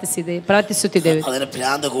ಗಂಡನಿಗೋಸ್ಕರವಾಗಿ ಪ್ರಾರ್ಥಿಸುತ್ತಿದ್ದೇವೆ. അതിന്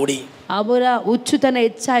ഭ്രാന്ത് കൂടി. ಅವರ ಹುಚ್ಚುತನ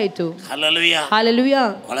ಹೆಚ್ಚಾಯಿತು. ഹല്ലേലൂയ. ഹല്ലേലൂയ.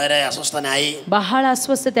 വളരെ അസ്വസ്ഥനായി. ಬಹಳ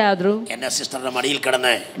ಅಸ್ವಸ್ಥತೆ ಆದ್ರು. എന്റെ സിസ്റ്ററുടെ മടിയിൽ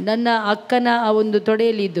കിടന്ന് ನನ್ನ ಅಕ್ಕನ ಆ ಒಂದು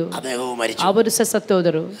ತೊಡೆಯಲ್ಲಿ ಇದ್ದು അദ്ദേഹവും മരിച്ചു. ಅವರು ಸಹ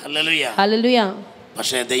ಸತ್ತೋದರು. ഹല്ലേലൂയ. ഹല്ലേലൂയ.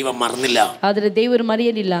 പക്ഷേ ദൈവം മറന്നില്ല. ಆದರೆ ದೇವರು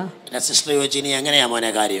ಮರೆಯಲಿಲ್ಲ. എന്റെ സിസ്റ്റർ ചോദിച്ചു, ഇനി എങ്ങനെയാ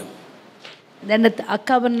മോനെ കാര്യം? ನನ್ನ ಅಕ್ಕ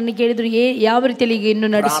ಅವರನ್ನು ಕೇಳಿದ್ರು, ಯಾವ ರೀತಿಯಲ್ಲಿ ಈಗ ಇನ್ನು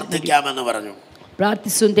പ്രാർത്ഥിക്കാമെന്ന് പറഞ്ഞു.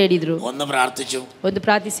 ಪ್ರಾರ್ಥಿಸು ಅಂತ ಹೇಳಿದ್ರು. ഒന്ന് പ്രാർത്ഥിച്ചു. ಒಂದು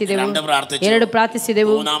ಪ್ರಾರ್ಥಿಸಿದೆವು. 2 പ്രാർത്ഥിച്ചു. 2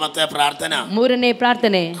 ಪ್ರಾರ್ಥಿಸಿದೆವು. 3ാമത്തെ പ്രാർത്ഥന 3ನೇ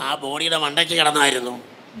ಪ್ರಾರ್ಥನೆ ആ ബോഡിയുടെ മണ്ടയ്ക്ക് കിടന്നായിരുന്നു.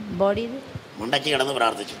 ಬಾಡಿ മണ്ടയ്ക്ക് കിടന്ന്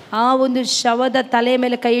പ്രാർത്ഥിച്ചു. ಆ ಒಂದು ಶವದ ತಲೆ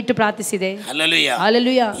ಮೇಲೆ ಕೈ ಇಟ್ಟು ಪ್ರಾರ್ಥಿಸಿದೆ. ഹല്ലേലൂയ.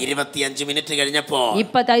 ഹല്ലേലൂയ. 25 മിനിറ്റ് കഴിഞ്ഞപ്പോൾ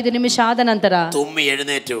 25 ನಿಮಿಷ ಆದ ನಂತರ തുമ്മി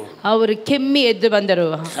എഴുന്നേറ്റു. ಅವರು ಕೆಮ್ಮಿ ಎದ್ದು ಬಂದರು.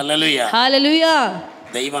 ഹല്ലേലൂയ. ഹല്ലേലൂയ.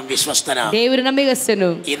 ദൈവം വിശ്വസ്തനാണ്. ದೇವರು ನಂಬಿಗಸ್ತನು.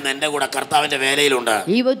 ഇന്ന് എന്റെ കൂടെ കർത്താവിന്റെ വേലയിലുണ്ട്.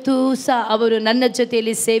 ಇವತ್ತು ಸಹ ಅವರು ನನ್ನ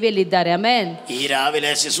ಜೊತೆಯಲ್ಲಿ ಸೇವೆಯಲ್ಲಿದ್ದಾರೆ. ಆಮೆನ್. ഈ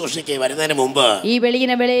രാവിലെ ശുശ്രൂഷയ്ക്ക് വരുന്നതിന് മുമ്പ്, ಈ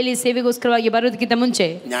ಬೆಳಗಿನ ವೇಳೆಯಲ್ಲಿ ಸೇವೆಗೋಸ್ಕರವಾಗಿ ಬರೋದಕ್ಕಿಂತ ಮುಂಚೆ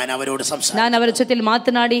ഞാൻ അവരോട് ನಾನು ಅವರ ಜೊತೆಯಲ್ಲಿ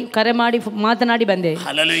ಮಾತನಾಡಿ ಬಂದೆ.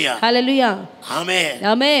 ഹല്ലേലൂയ. ഹല്ലേലൂയ. ആമേൻ.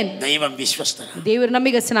 ಆಮೆನ್. ദൈവം വിശ്വസ്തനാണ്. ದೇವರು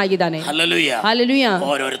ನಂಬಿಗಸ್ತನಾಗಿದ್ದಾನೆ. ഹല്ലേലൂയ. ഹല്ലേലൂയ.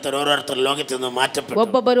 ഓരോരുത്തർ ലോകത്തിൽ നിന്ന് മാറ്റപ്പെട്ടു.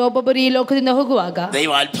 ಒಬ್ಬೊಬ್ಬರು ಈ ಲೋಕದಿಂದ ಹೋಗುವಾಗ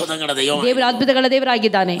ദൈവം അത്ഭുതങ്ങളുടെ ദൈവമാണ്. ದೇವರು ಅದ್ಭುತಗಳ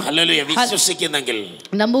ದೇವರಾಗಿದ್ದಾನೆ. ഹല്ലേലൂയ. വിശ്വസിക്കുന്നെങ്കിൽ,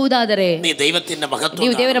 ನಂಬುವುದಾದರೆ നീ ദൈവത്തിന്റെ മഹത്വം,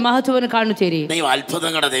 ನೀವು ದೇವರ ಮಹತ್ವವನ್ನು ಕಾಣುತ್ತೀರಿ. ദൈവം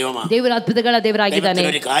അത്ഭുതങ്ങളുടെ ദൈവമാണ്. ದೇವರು ಅದ್ಭುತಗಳ ದೇವರಾಗಿದ್ದಾನೆ.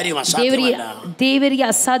 ഒരു കാര്യം അസാധ്യമല്ല. ದೇವರಿಗೆ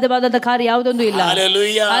ಅಸಾಧ್ಯವಾದ ಕಾರ್ಯ ಯಾವುದೊಂದು ಇಲ್ಲ.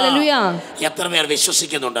 ഹല്ലേലൂയ. ഹല്ലേലൂയ. എത്ര പേർ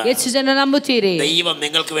വിശ്വസിക്കുന്നുണ്ട്? ಎಷ್ಟು ಜನ ನಂಬುತ್ತೀರಿ? ദൈവം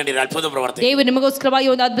നിങ്ങൾക്ക് വേണ്ടി ഒരു അത്ഭുതം പ്രവർത്തിക്കും. ದೇವರು ನಿಮಗೋಸ್ಕರವಾಗಿ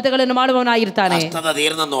ಒಂದು ಅದ್ಭುತಗಳನ್ನು ಮಾಡುವವನಾಗಿರ್ತಾನೆ. കഷ്ടത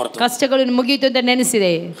തീർന്നെന്ന് ഓർത്തു. ಕಷ್ಟಗಳು ಮುಗಿಯಿತು ಅಂತ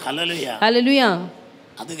ನೆನೆಸಿದೆ. ഹല്ലേലൂയ. ಹಲ್ಲೆಲೂಯ.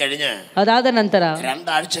 അത് കഴിഞ്ഞ് ಅದಾದ ನಂತರ 2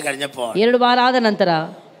 ആഴ്ച കഴിഞ്ഞപ്പോൾ 2 ವಾರ ಆದ ನಂತರ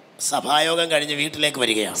സഭായോഗം കഴിഞ്ഞ് വീട്ടിലേക്ക്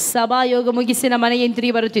വരികയാണ്. ಸಭಾಯೋಗ ಮುಗಿಸಿ ನಮ್ಮ ಮನೆಗೆ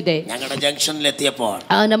ಹಿಂತಿರುಗಿ ಬರುತ್ತಿದ್ದೆ. ഞങ്ങളുടെ ജംഗ്ഷനിലെത്തിയപ്പോൾ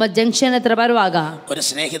ನಮ್ಮ ಜಂಕ್ಷನ್ ಹತ್ರ ಬರುವಾಗ ഒരു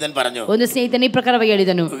സ്നേഹിതൻ പറഞ്ഞു, ಒಂದು ಸ್ನೇಹಿತನ ಈ ಪ್ರಕಾರವಾಗಿ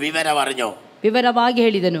ಹೇಳಿದನು. വിവരം അറിഞ്ഞോ? ವಿವರವಾಗಿ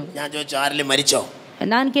ಹೇಳಿದನು. ഞാൻ ചോദിച്ചു, ആരെങ്കിലും മരിച്ചോ?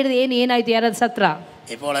 ನಾನು ಕೇಳಿದೆ, ಏನಾಯ್ತು, ಯಾರಾದ್ರೂ ಸತ್ರ?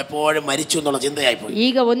 ഇപ്പോൾ എപ്പോഴും മരിച്ചു എന്നുള്ള ചിന്തയായിപ്പോയി.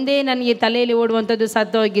 ಈಗ ಒಂದೇ ನನಗೆ ತಲೆಯಲ್ಲಿ ಓಡುವಂಥದ್ದು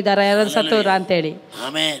ಸತ್ತು ಹೋಗಿದ್ದಾರ, ಯಾರಾದ್ರೂ ಸತ್ತೋರ ಅಂತ ಹೇಳಿ.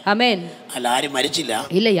 ആമേൻ. ಆಮೇನ್. അല്ല, ആരും മരിച്ചില്ല.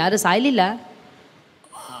 ಇಲ್ಲ, ಯಾರು ಸಾಯ್ಲಿಲ್ಲ.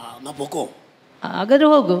 എന്നാ പൊക്കോ. ಹಾಗಾದ್ರೆ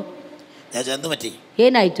ಹೋಗು. എന്ത് പറ്റി?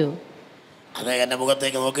 ಏನಾಯ್ತು? അതെ, എന്റെ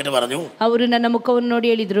മുഖത്തേക്ക് നോക്കിയിട്ട് പറഞ്ഞു, ಅವರು ನನ್ನ ಮುಖವನ್ನು ನೋಡಿ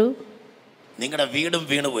ಹೇಳಿದ್ರು, നിങ്ങളുടെ വീടും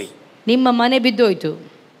വീണുപോയി. ನಿಮ್ಮ ಮನೆ ಬಿದ್ದು ಹೋಯ್ತು.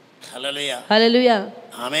 ഹല്ലേലൂയ. ಹಲ್ಲೆಲೂಯ.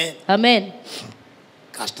 ആമേൻ. ಆಮೇನ್.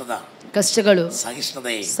 കഷ്ടത, ಕಷ್ಟಗಳು,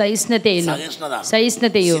 ಸಹಿಷ್ಣುತೆಯನ್ನು,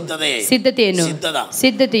 ಸಿದ್ಧತೆಯನ್ನು,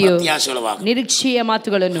 ನಿರೀಕ್ಷೆಯ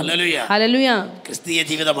ಮಾತುಗಳನ್ನು. ಹಲ್ಲೆಲೂಯ. ക്രിസ്തീയ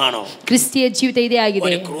ജീവിതമാണോ? ಕ್ರಿಸ್ತಿಯ ಜೀವಿತ ಇದೇ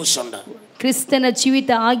ಆಗಿದೆ. ಕ್ರೂಸ್ ഉണ്ട്. ಕ್ರಿಸ್ತನ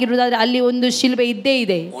ಜೀವಿತ ಆಗಿರುವುದಾದ್ರೆ ಅಲ್ಲಿ ಒಂದು ಶಿಲ್ಬೆ ಇದ್ದೇ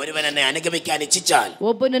ಇದೆ. ഒരുവനെ അനുഗമിക്കാൻ ഇച്ഛിച്ചാൽ,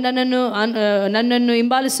 ಒಬ್ಬನು ನನ್ನನ್ನು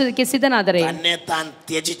ಹಿಂಬಾಲಿಸುವುದಕ್ಕೆ ಸಿದ್ಧನಾದರೆ,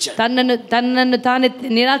 ತನ್ನನ್ನು ತಾನೇ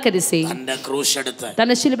ನಿರಾಕರಿಸಿ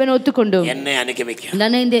ತನ್ನ ಶಿಲುಬೆಯನ್ನು ಹೊತ್ತುಕೊಂಡು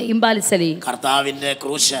ನನ್ನ ಹಿಂದೆ ಹಿಂಬಾಲಿಸಲಿ.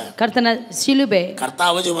 ಕರ್ತನ ಶಿಲುಬೆ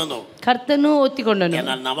ಕರ್ತನೂ ಒತ್ತಿಕೊಂಡನು.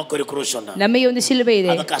 ನಮಗೆ ಒಂದು ಶಿಲುಬೆ ಇದೆ.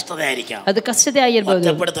 ಅದು ಕಷ್ಟತೆ ಆಗಿರ್ಬೋದು,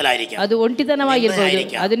 ಅದು ಒಂಟಿತನವಾಗಿರ್ಬೋದು,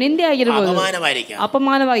 ಅದು ನಿಂದೆ ಆಗಿರ್ಬೋದು,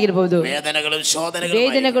 ಅಪಮಾನವಾಗಿರ್ಬೋದು,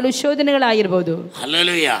 ವೇದನೆಗಳು ಶೋಧನೆಗಳಾಗಿರ್ಬೋದು.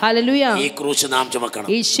 ಹಲ್ಲೆಲೂಯ.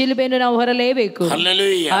 ಈ ಶಿಲುಬೆಯನ್ನು ನಾವು ಹೊರಲೇಬೇಕು.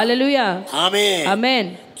 ಹಲ್ಲೆಲೂಯ.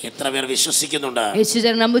 ಆಮೆನ್. എത്ര പേർ വിശ്വസിക്കുന്നുണ്ട്? ಎಷ್ಟು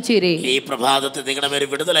ಜನ ನಂಬುತ್ತೀರಿ? ഈ പ്രഭാതത്തിൽ നിങ്ങളുടെ പേര്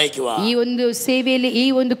വിടുതലയക്കുക. ಈ ಒಂದು ಸೇವೆಯಲ್ಲಿ, ಈ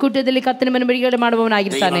ಒಂದು ಕೂಟದಲ್ಲಿ ಕರ್ತನ ಬಿಡುಗಡೆ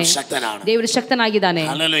ಮಾಡುವವನಾಗಿರ್ತಾನೆ. ದೇವರು ಶಕ್ತನಾಗಿದ್ದಾನೆ.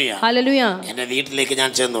 ಹಲ್ಲೆಲೂಯ. എന്റെ വീട്ടിലേക്ക് ഞാൻ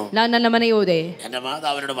ചെന്നു. ನಾನು ನನ್ನ ಮನೆಗೆ ಹೋದೆ. എന്റെ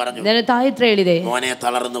മാതാവിനോട് പറഞ്ഞു, ನನ್ನ ತಾಯಿ ಹತ್ರ ಹೇಳಿದೆ, മോനെ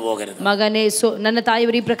തളർന്നു പോകരുത്. ಮಗನೇ, ನನ್ನ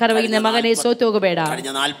ತಾಯಿಯವರು ಈ ಪ್ರಕಾರವಾಗಿ ಮಗನೇ ಸೋತು ಹೋಗಬೇಡ. കഴിഞ്ഞ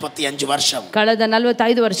 45 വർഷം, ಕಳೆದ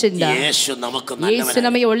 45 ವರ್ಷದಿಂದ ಯೇಸು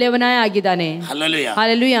ನಮಗೆ ಒಳ್ಳೆಯವನೇ ಆಗಿದ್ದಾನೆ.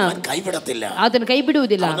 ಹಲ್ಲೆಲೂಯ. കൈവിടത്തില്ല. ಆತನು ಕೈ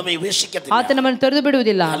ಬಿಡುವುದಿಲ್ಲ, ಆತನ ನಮ್ಮನ್ನು ತೊರೆದು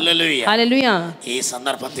ಬಿಡುವುದಿಲ್ಲ. Hallelujah. Hallelujah.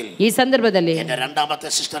 ഈ ಸಂದರ್ಭದಲ್ಲಿ എൻ്റെ രണ്ടാമത്തെ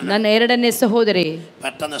സിസ്റ്റർ ನನ್ನ ಎರಡನೇ ಸಹೋದರಿ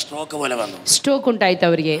പെട്ടെന്ന് സ്ട്രോക്ക് പോലെ വന്നു. ಸ್ಟ್ರೋಕ್ ಉಂಟಾಯ್ತು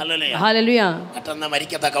ಅವರಿಗೆ. Hallelujah. പെട്ടെന്ന്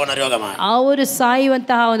മരിക്കത്തക്കവണ്ണ രോഗമായി. ಅವರು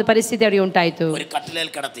ಸಾಯುವಂತಹ ಒಂದು ಪರಿಸ್ಥಿತಿ ಅವರಿಗೆ ಉಂಟಾಯಿತು. ഒരു കട്ടിലേൽ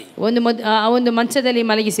കിടത്തി. ಒಂದು ಮಂಚದಲ್ಲಿ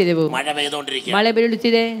ಮಲಗಿಸಿದೆವು. മഴ പെയ്തുകൊണ്ടിരിക്കുക. ಮಳೆ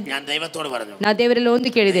ಬೀಳುತ್ತಿದೆ. ഞാൻ ദൈവത്തോട് പറഞ്ഞു. ನಾ ದೇವರಲ್ಲಿ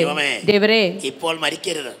ಒಂದು ಕೇಳಿದೆ. ದೇವರೇ, ഇപ്പോൾ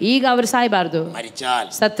മരിക്കരുത്. ಈಗ ಅವರು ಸಾಯಬಾರದು. മരിച്ചാൽ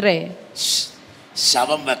ಸತ್ರೆ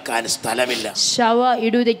ശവം വെക്കാൻ സ്ഥലമില്ല. ಶವ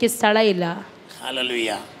ಇಡುವುದಕ್ಕೆ ಸ್ಥಳ ಇಲ್ಲ.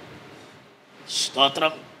 ഹല്ലേലൂയ.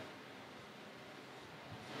 സ്തോത്രം.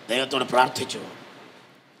 ദൈവത്തോട് പ്രാർത്ഥിച്ചു.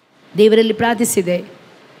 ದೇವರಲ್ಲಿ ಪ್ರಾರ್ಥಿಸಿದೆ.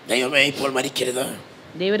 ദൈവമേ, ഇപ്പോൾ മരിക്കരുത്.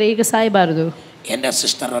 ದೇವರೇ, ಈಗ ಸಾಯಬಾರದು. എൻ്റെ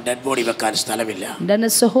സിസ്റ്ററിന്റെ ഡെഡ് ബോഡി വെക്കാൻ സ്ഥലമില്ല. ನನ್ನ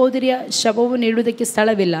ಸಹೋದರಿಯ ಶವವನ್ನು ಇಡುವುದಕ್ಕೆ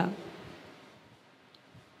ಸ್ಥಳವಿಲ್ಲ.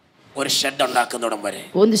 ഒരു ഷെഡ് ഉണ്ടാക്കുന്നിടം വരെ,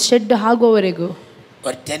 ಒಂದು ಶೆಡ್ ಆಗುವವರೆಗೂ,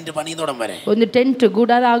 ഒരു ടെന്റ് പണിയുന്നിടം വരെ, ಒಂದು ಟೆಂಟ್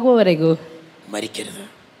ಗೂಡಾರ ಆಗುವವರೆಗೂ മരിക്കരുത്.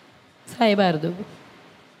 ಸಾಯಬಾರದು.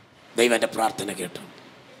 ദൈവം എൻ്റെ പ്രാർത്ഥന കേട്ടു.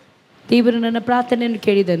 ದೇವರು ನನ್ನ ಪ್ರಾರ್ಥನೆಯನ್ನು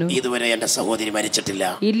ಕೇಳಿದನು. ഇതുവരെ എൻ്റെ സഹോദരി മരിച്ചിട്ടില്ല.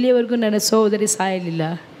 ಇಲ್ಲಿಯವರೆಗೂ ನನ್ನ ಸಹೋದರಿ ಸಾಯಲಿಲ್ಲ.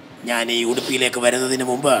 ഞാൻ ഈ ഉടുപ്പിയിലേക്ക് വരുന്നതിന്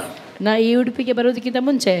മുമ്പ്, ನಾ ಈ ಉಡುಪಿಗೆ ಬರೋದಕ್ಕಿಂತ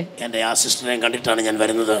ಮುಂಚೆ എൻ്റെ ആ സിസ്റ്ററിനെ കണ്ടിട്ടാണ് ഞാൻ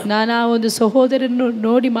വരുന്നത്. ನಾನು ಆ ಒಂದು ಸಹೋದರನ್ನು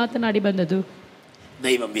ನೋಡಿ ಮಾತನಾಡಿ ಬಂದದ್ದು.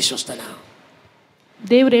 ദൈവം വിശ്വസ്തനാ.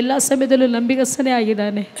 ದೇವರು ಎಲ್ಲ ಸಮಯದಲ್ಲೂ ನಂಬಿಗಸ್ತನೇ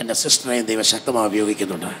ಆಗಿದ್ದಾನೆ. എൻ്റെ സിസ്റ്ററിനെയും ദൈവം ശക്തമായി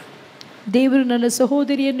ഉപയോഗിക്കുന്നുണ്ട്. ದೇವರು ನನ್ನ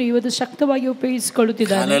ಸಹೋದರಿಯನ್ನು ಇವತ್ತು ಶಕ್ತವಾಗಿ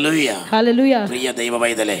ಉಪಯೋಗಿಸಿಕೊಳ್ಳುತ್ತಿದ್ದಾನೆ. ഹല്ലേലൂയ. ಹಲ್ಲೆಲೂಯ. പ്രിയ ദൈവ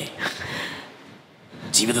പൈതലേ,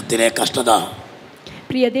 ജീവിതത്തിലെ കഷ്ടത,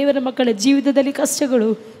 ಪ್ರಿಯ ದೇವರ ಮಕ್ಕಳ ಜೀವಿತದಲ್ಲಿ ಕಷ್ಟಗಳು,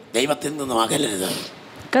 ദൈവത്തിൽ നിന്നും അകലരുത്.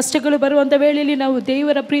 ಕಷ್ಟಗಳು ಬರುವಂತ ವೇಳೆಯಲ್ಲಿ ನಾವು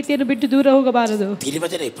ದೇವರ ಪ್ರೀತಿಯನ್ನು ಬಿಟ್ಟು ದೂರ ಹೋಗಬಾರದು.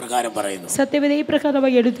 തിരുവചനം ഇപ്രകാരം പറയുന്നു. ಸತ್ಯವೇದ ಈ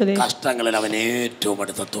ಪ್ರಕಾರವಾಗಿ ಹೇಳುತ್ತದೆ. കഷ്ടങ്ങളിൽ അവൻ ഏറ്റവും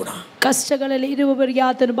അടുത്തെത്തൂടാ. ಕಷ್ಟಗಳಲ್ಲಿ ಇರುವವರಿಗೆ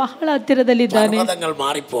ಆತನು ಬಹಳ ಹತ್ತಿರದಲ್ಲಿದ್ದಾನೆ. പർവ്വതങ്ങൾ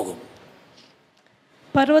മാറിപ്പോകും,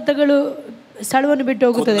 ಪರ್ವತಗಳು ಸ್ಥಳವನ್ನು ಬಿಟ್ಟು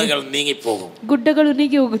ಹೋಗುತ್ತದೆ, കുന്നുകൾ നീങ്ങിപ്പോകും, ಗುಡ್ಡಗಳು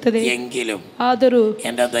ನೀಗಿ ಹೋಗುತ್ತದೆ. എങ്കിലും ಆದರೂ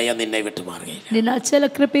എൻ്റെ ദയ നിന്നെ വിട്ടു മാറുകയില്ല. ನಿನ್ನ ಅಚಲ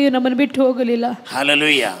ಕೃಪೆಯು ನಮ್ಮನ್ನು ಬಿಟ್ಟು ಹೋಗಲಿಲ್ಲ.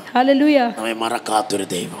 ഹല്ലേലൂയ. ಹಲ್ಲೆಲೂಯ. നമ്മെ മറക്കാത്തൊരു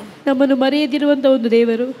ദൈവം, ನಮ್ಮನ್ನು ಮರೆಯದಿರುವಂತ ಒಂದು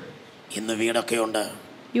ದೇವರು. ഇന്ന് വീടൊക്കെ ഉണ്ട്.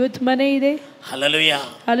 ಇವತ್ತು ಮನೆ ಇದೆ. Hallelujah.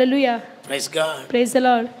 Hallelujah. Praise God. Price the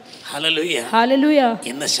lord. Hallelujah. Hallelujah.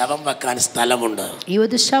 ഇന്ന് ശവം വെക്കാൻ സ്ഥലമുണ്ട്.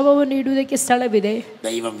 ಇವತ್ತು ಶವವನ್ನು ಇಡುವುದಕ್ಕೆ ಸ್ಥಳವಿದೆ.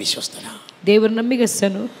 ദൈവം വിശ്വസ്തനാ. ದೇವರು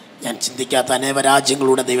ನಂಬಿಗಸ್ತನು. ഞാൻ ചിന്തിക്കാത്ത അനേക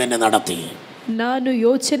രാജ്യങ്ങളുടെ ദൈവം എന്നെ നടത്തി. ನಾನು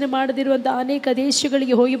ಯೋಚನೆ ಮಾಡದಿರುವಂತ ಅನೇಕ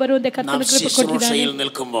ದೇಶಗಳಿಗೆ ಹೋಗಿ ಬರುವಂತ ಕರ್ತನ ಕೃಪೆ ಕೊಟ್ಟಿದ್ದಾನೆ.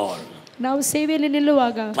 നിൽക്കുമ്പോൾ, ನಾವು ಸೇವೆಯಲ್ಲಿ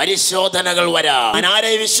ನಿಲ್ಲುವಾಗ പരിശോധനകൾ വരാം. ഞാൻ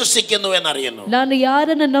ആരെ വിശ്വസിക്കുന്നു എന്നറിയുന്നു. ನಾನು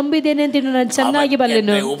ಯಾರನ್ನು ನಂಬಿದ್ದೇನೆ ಅಂತ ನಾನು ಚೆನ್ನಾಗಿ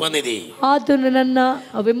ಬಲ್ಲೆನು. ഉപനിധി, ಆತನು ನನ್ನ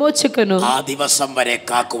ವಿಮೋಚಕನು. ആ ദിവസം വരെ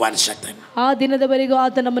കാക്കുവാൻ ശക്തൻ. ಆ ದಿನದವರೆಗೂ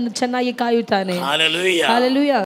ಆತ ನಮ್ಮನ್ನು ಚೆನ್ನಾಗಿ ಕಾಯುತ್ತಾನೆ. ഹല്ലേലൂയ. ಹಲ್ಲೆಲೂಯ.